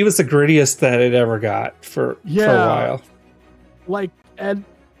feel like he was the grittiest that it ever got for a while. Like and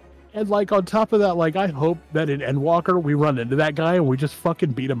like on top of that, like I hope that in Endwalker we run into that guy and we just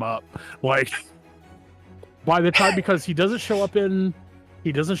fucking beat him up. Like by the time, because he doesn't show up in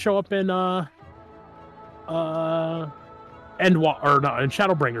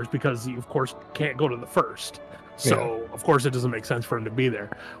Shadowbringers, because he of course can't go to the first. So of course it doesn't make sense for him to be there.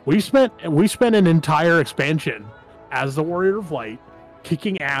 We spent an entire expansion as the Warrior of Light,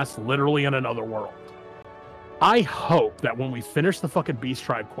 kicking ass literally in another world. I hope that when we finish the fucking Beast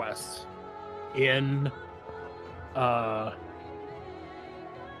Tribe quests in I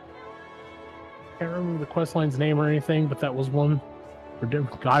can't remember the quest line's name or anything, but that was one where the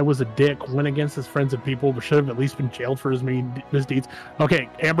guy was a dick, went against his friends and people, but should have at least been jailed for his misdeeds. Okay,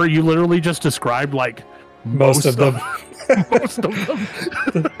 Amber, you literally just described like most of them. Most of them.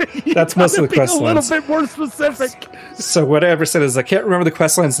 That's most of the quest lines. A little bit more specific. So what I ever said is I can't remember the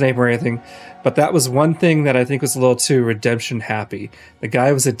quest line's name or anything, but that was one thing that I think was a little too redemption happy. The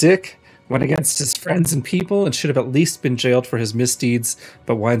guy was a dick, went against his friends and people, and should have at least been jailed for his misdeeds,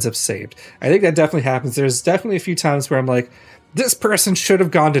 but winds up saved. I think that definitely happens. There's definitely a few times where I'm like, this person should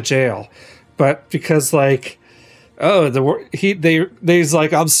have gone to jail, but because like, he's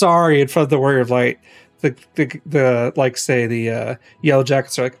like, I'm sorry in front of the Warrior of Light. The like say the Yellow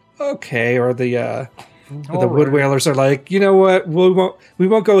Jackets are like, okay, or the Wood Whalers are like, you know what, we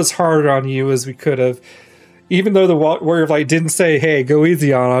won't go as hard on you as we could have. Even though the Warrior of Light didn't say, hey, go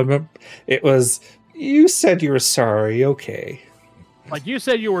easy on him, it was, you said you were sorry, okay. Like, you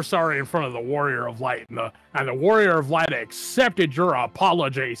said you were sorry in front of the Warrior of Light, and the Warrior of Light accepted your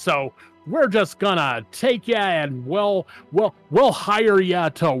apology, so we're just gonna take you and we'll hire you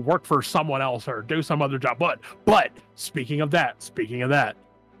to work for someone else or do some other job. But speaking of that,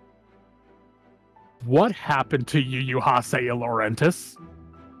 what happened to Uhhh and Laurentis?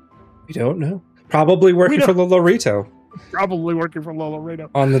 We don't know. Probably working for Lolorito. Probably working for Lolorito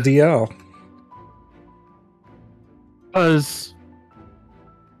on the DL. Because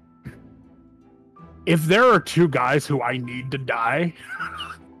if there are two guys who I need to die,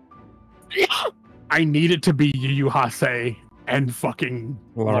 I need it to be Uhhh and fucking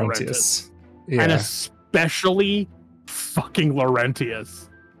Laurentius. Yeah. And especially fucking Laurentius.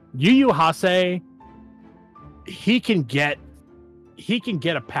 Uhhh, he can get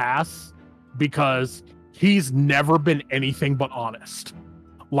a pass because he's never been anything but honest.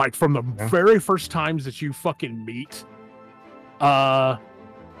 Like from the very first times that you fucking meet Uhhh,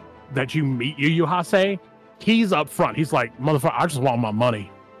 he's up front. He's like, motherfucker, I just want my money.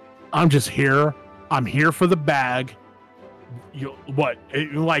 I'm just here. I'm here for the bag. Was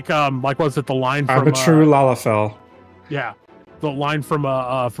it the line from I'm a true Lalafell. Yeah. The line from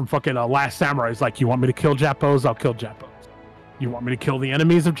fucking Last Samurai is like, you want me to kill Japos? I'll kill Japos. You want me to kill the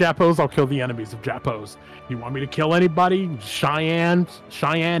enemies of Japos? I'll kill the enemies of Japos. You want me to kill anybody? Cheyenne,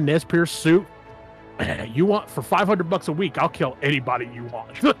 Nez Pierce suit. You want for $500 a week? I'll kill anybody you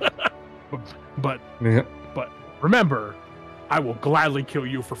want. but remember, I will gladly kill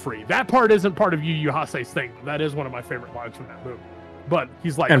you for free. That part isn't part of Uhh's thing. That is one of my favorite lines from that movie. But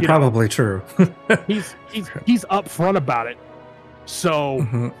he's like, and probably true. he's upfront about it. So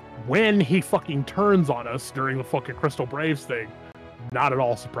when he fucking turns on us during the fucking Crystal Braves thing, not at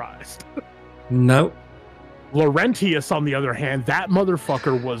all surprised. Nope. Laurentius, on the other hand, that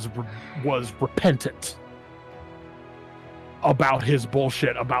motherfucker was repentant about his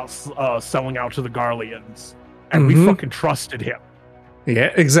bullshit about selling out to the Garleans, and we fucking trusted him.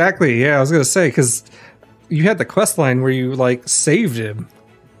 Yeah, exactly. Yeah, I was gonna say, because you had the quest line where you like saved him.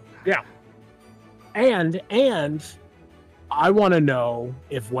 Yeah, and I want to know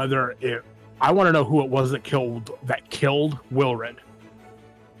who it was that killed Wilred.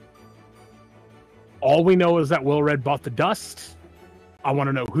 All we know is that Wilred bought the dust. I want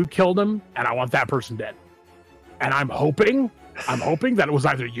to know who killed him, and I want that person dead. And I'm hoping that it was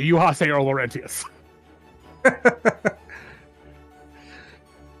either Uhhh or Laurentius.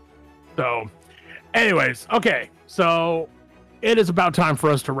 So, anyways, okay. So it is about time for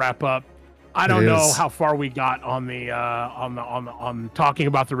us to wrap up. I don't know how far we got on the on talking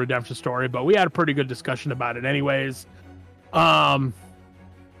about the redemption story, but we had a pretty good discussion about it anyways. As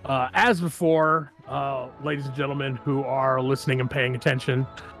before, ladies and gentlemen who are listening and paying attention,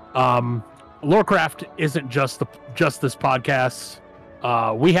 Lorecraft isn't just this podcast.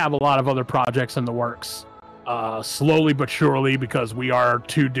 We have a lot of other projects in the works, slowly but surely, because we are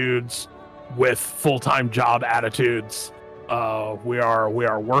two dudes with full-time job attitudes. We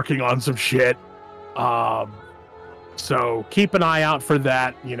are working on some shit. So keep an eye out for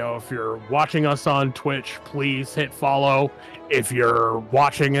that. You know, if you're watching us on Twitch, please hit follow. If you're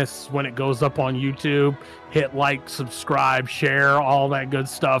watching us when it goes up on YouTube, hit like, subscribe, share, all that good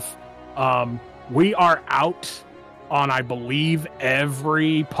stuff. We are out on, I believe,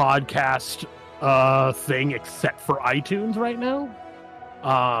 every podcast thing except for iTunes right now.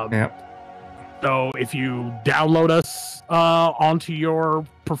 So if you download us onto your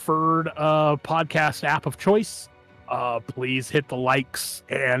preferred podcast app of choice, please hit the likes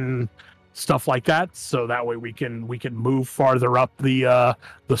and stuff like that, so that way we can move farther up the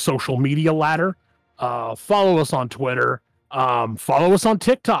social media ladder. Follow us on Twitter. Follow us on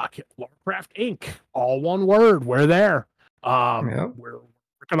TikTok, Lorecraft Inc. All one word. We're there. We're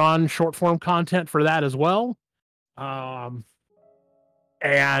working on short form content for that as well.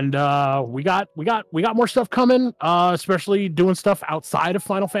 And we got more stuff coming, especially doing stuff outside of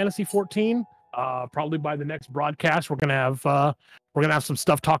Final Fantasy 14. Probably by the next broadcast, we're gonna have some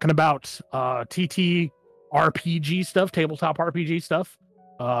stuff talking about TT RPG stuff, tabletop RPG stuff,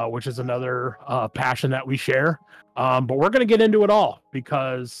 which is another passion that we share. But we're gonna get into it all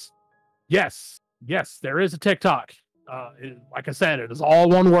because, yes, there is a TikTok. Like I said, it is all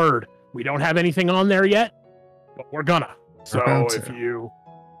one word. We don't have anything on there yet, but we're gonna. So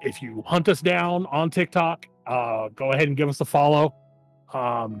if you hunt us down on TikTok, go ahead and give us a follow.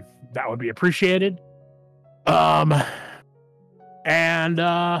 That would be appreciated. Do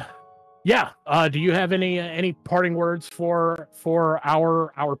you have any parting words for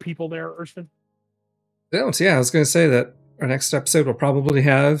our people there, Urston? Yeah, I was going to say that our next episode will probably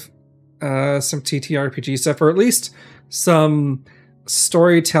have some TTRPG stuff, or at least some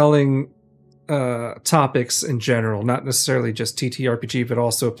storytelling topics in general, not necessarily just TTRPG, but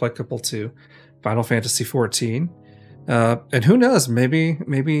also applicable to Final Fantasy XIV. And who knows,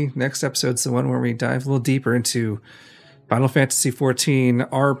 maybe next episode's the one where we dive a little deeper into Final Fantasy XIV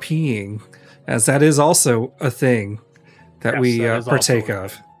RPing, as that is also a thing that we partake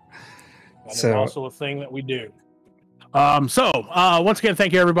of. That is also a thing that we do. Once again,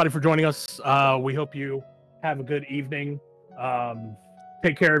 thank you everybody for joining us. We hope you have a good evening.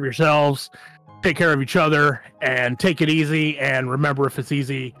 Take care of yourselves, take care of each other, and take it easy. And remember, if it's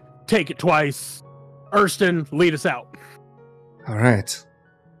easy, take it twice. Erston, lead us out. All right.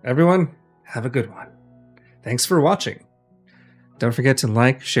 Everyone, have a good one. Thanks for watching. Don't forget to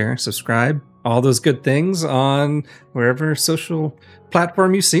like, share, subscribe, all those good things on wherever social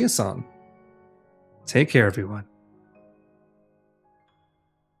platform you see us on. Take care, everyone.